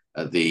is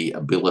the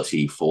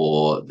ability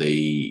for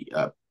the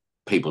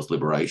People's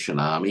Liberation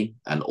Army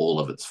and all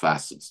of its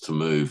facets to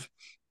move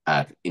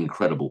at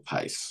incredible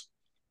pace,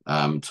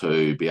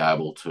 to be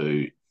able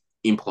to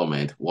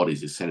implement what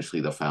is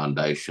essentially the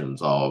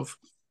foundations of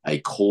a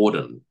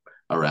cordon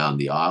around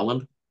the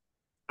island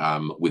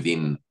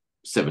within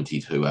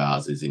 72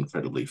 hours is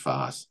incredibly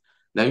fast.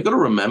 Now, you've got to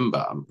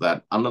remember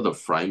that under the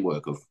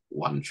framework of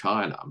One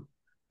China,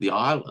 the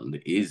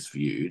island is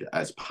viewed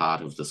as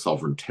part of the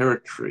sovereign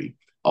territory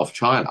of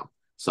China.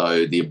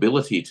 So the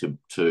ability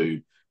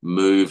to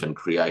move and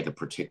create a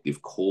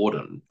protective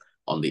cordon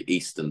on the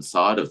eastern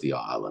side of the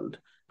island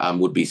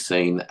would be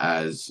seen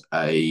as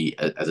a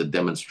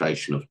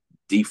demonstration of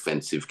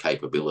defensive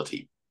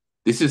capability.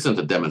 This isn't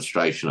a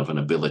demonstration of an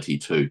ability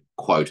to,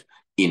 quote,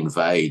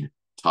 invade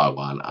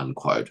Taiwan,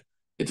 unquote.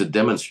 It's a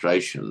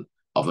demonstration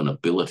of an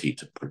ability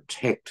to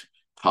protect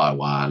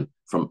Taiwan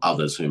from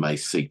others who may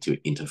seek to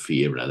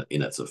interfere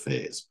in its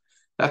affairs.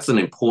 That's an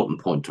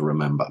important point to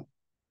remember.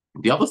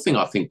 The other thing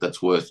I think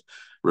that's worth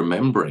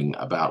remembering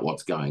about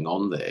what's going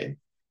on there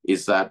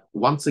is that,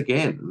 once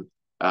again,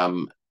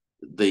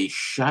 the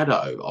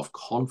shadow of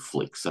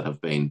conflicts that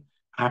have been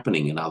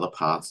happening in other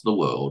parts of the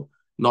world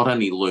not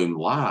only loom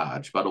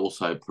large, but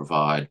also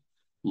provide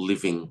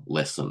living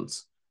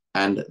lessons.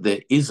 And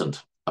there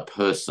isn't a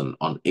person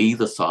on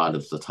either side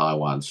of the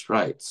Taiwan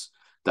Straits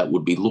that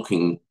would be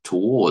looking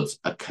towards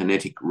a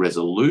kinetic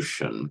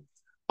resolution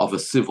of a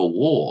civil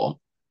war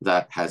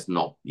that has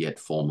not yet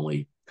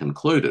formally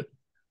concluded.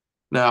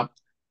 Now,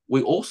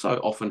 we also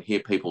often hear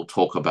people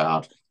talk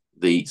about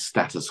the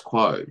status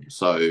quo.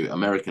 So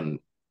American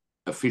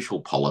official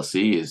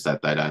policy is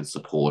that they don't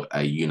support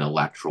a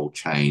unilateral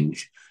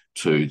change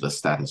to the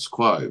status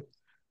quo.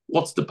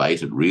 What's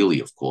debated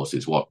really, of course,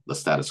 is what the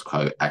status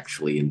quo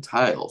actually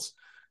entails.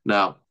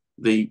 Now,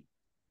 the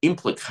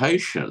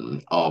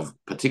implication of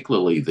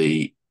particularly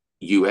the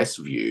US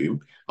view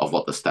of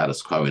what the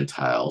status quo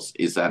entails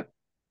is that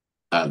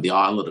the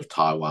island of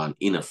Taiwan,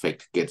 in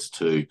effect, gets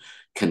to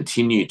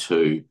continue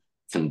to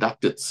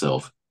conduct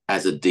itself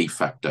as a de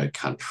facto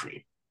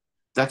country.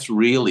 That's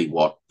really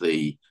what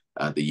the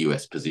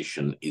US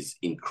position is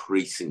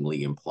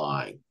increasingly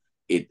implying.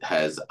 It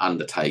has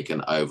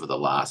undertaken over the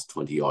last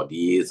 20-odd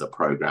years a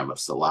program of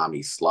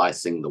salami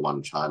slicing, the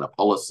One China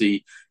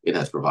policy. It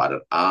has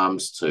provided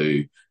arms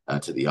to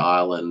the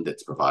island.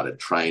 It's provided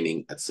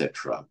training,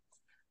 etc.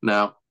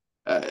 Now,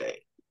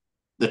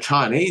 the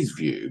Chinese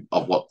view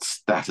of what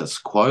status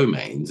quo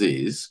means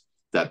is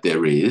that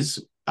there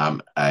is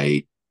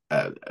a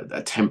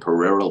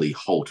temporarily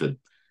halted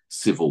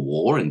civil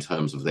war in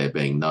terms of there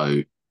being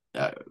no,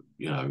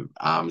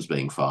 arms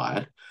being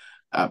fired,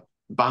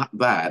 but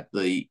that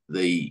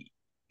the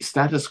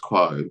status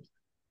quo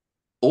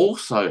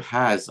also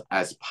has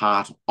as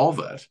part of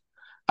it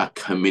a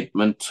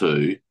commitment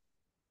to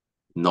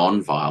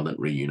non-violent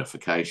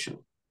reunification.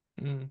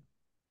 Mm.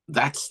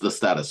 That's the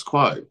status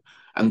quo.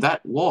 And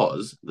that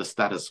was the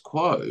status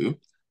quo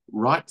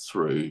right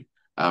through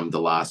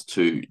the last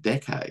 2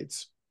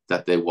 decades,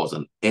 that there was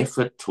an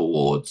effort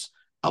towards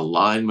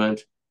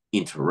alignment,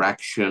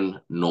 interaction,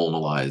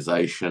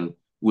 normalization,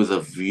 with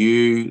a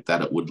view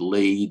that it would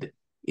lead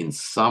in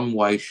some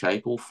way,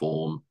 shape, or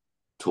form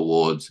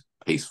towards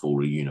peaceful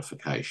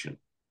reunification.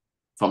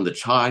 From the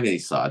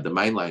Chinese side, the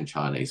mainland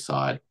Chinese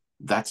side,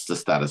 that's the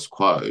status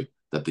quo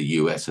that the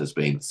US has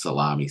been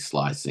salami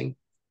slicing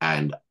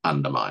and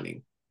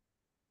undermining.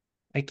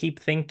 I keep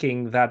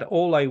thinking that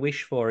all I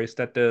wish for is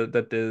that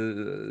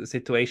the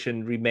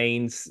situation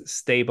remains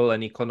stable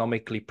and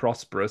economically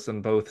prosperous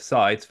on both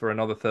sides for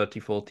another 30,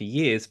 40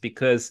 years,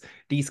 because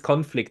these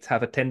conflicts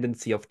have a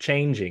tendency of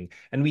changing.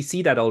 And we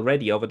see that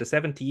already over the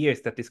 70 years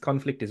that this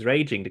conflict is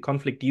raging. The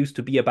conflict used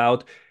to be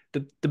about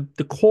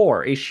the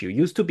core issue,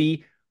 used to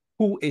be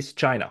who is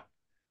China?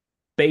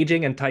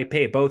 Beijing and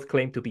Taipei both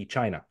claim to be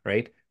China,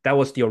 right? That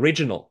was the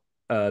original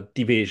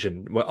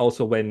division.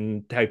 Also,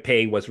 when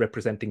Taipei was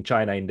representing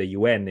China in the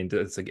UN,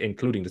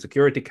 including the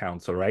Security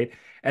Council, right?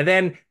 And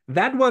then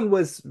that one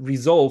was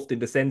resolved in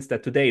the sense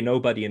that today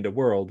nobody in the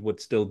world would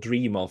still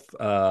dream of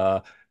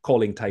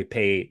calling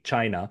Taipei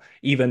China.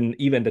 Even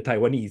the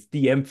Taiwanese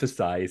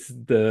de-emphasize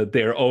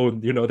their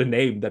own, the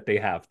name that they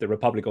have, the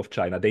Republic of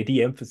China. They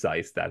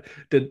de-emphasize that.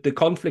 The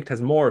conflict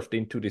has morphed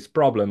into this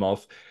problem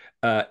of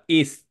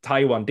is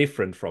Taiwan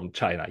different from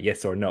China?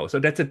 Yes or no? So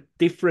that's a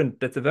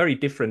very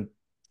different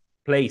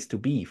place to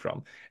be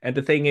from. And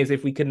the thing is,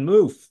 if we can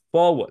move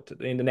forward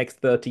in the next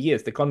 30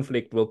 years, the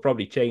conflict will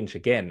probably change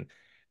again.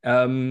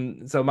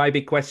 So my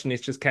big question is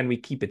just, can we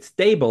keep it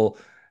stable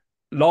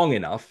long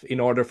enough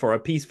in order for a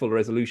peaceful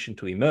resolution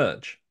to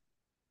emerge?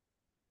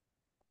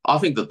 I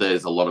think that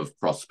there's a lot of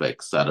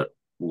prospects that it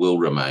will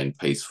remain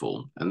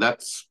peaceful. And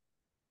that's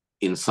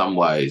in some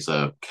ways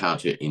a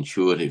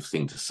counterintuitive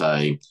thing to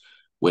say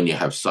when you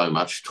have so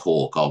much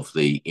talk of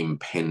the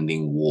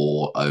impending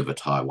war over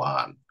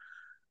Taiwan.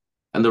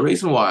 And the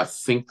reason why I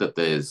think that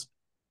there's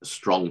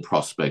strong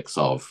prospects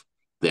of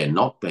there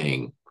not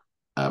being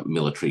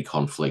military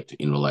conflict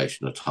in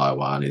relation to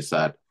Taiwan is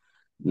that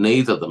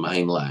neither the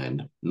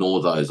mainland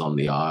nor those on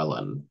the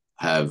island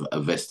have a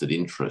vested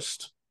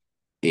interest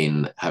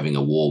in having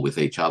a war with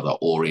each other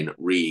or in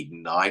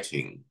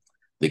reigniting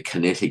the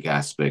kinetic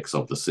aspects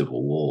of the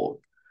Civil War.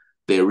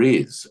 There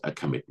is a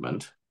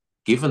commitment,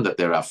 given that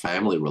there are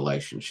family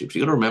relationships.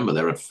 You've got to remember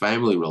there are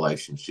family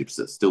relationships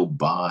that still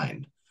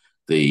bind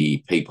the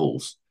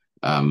peoples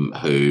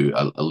who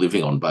are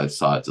living on both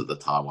sides of the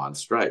Taiwan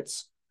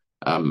Straits.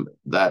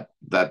 That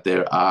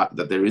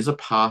there is a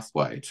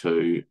pathway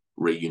to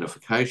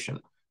reunification.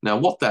 Now,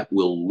 what that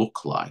will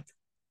look like,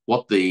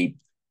 what the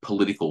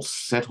political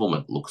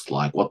settlement looks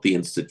like, what the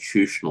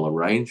institutional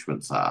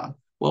arrangements are,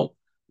 well,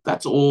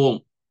 that's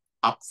all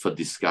up for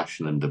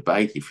discussion and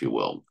debate, if you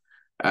will.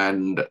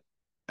 And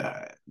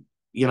uh,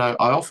 I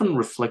often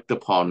reflect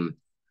upon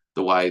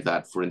the way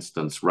that, for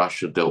instance,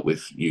 Russia dealt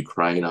with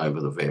Ukraine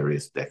over the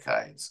various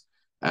decades,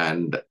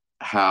 and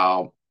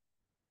how,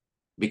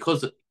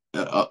 because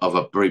of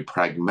a very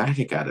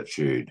pragmatic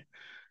attitude,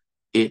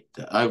 it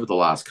over the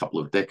last couple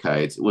of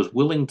decades, it was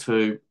willing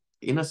to,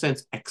 in a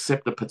sense,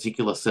 accept a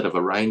particular set of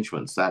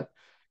arrangements that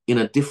in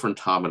a different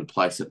time and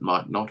place it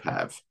might not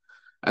have.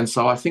 And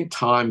so I think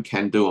time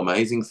can do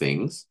amazing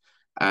things,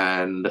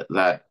 and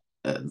that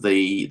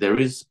there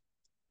is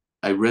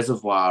a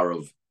reservoir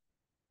of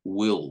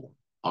will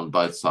on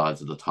both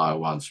sides of the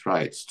Taiwan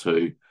Straits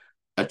to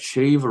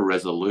achieve a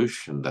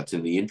resolution that's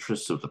in the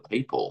interests of the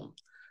people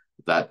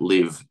that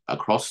live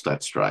across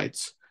that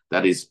straits,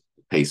 that is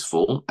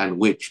peaceful, and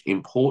which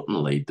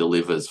importantly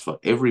delivers for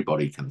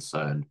everybody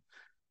concerned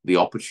the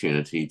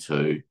opportunity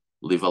to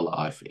live a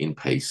life in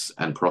peace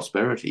and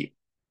prosperity.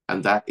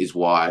 And that is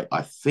why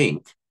I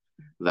think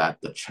that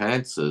the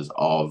chances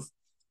of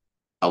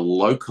a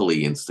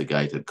locally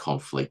instigated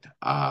conflict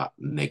are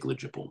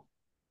negligible.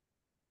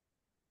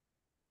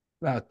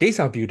 Wow, these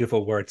are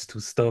beautiful words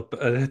to stop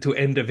to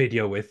end the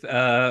video with.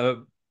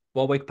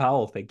 Warwick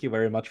Powell, thank you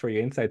very much for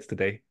your insights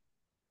today.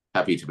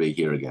 Happy to be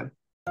here again.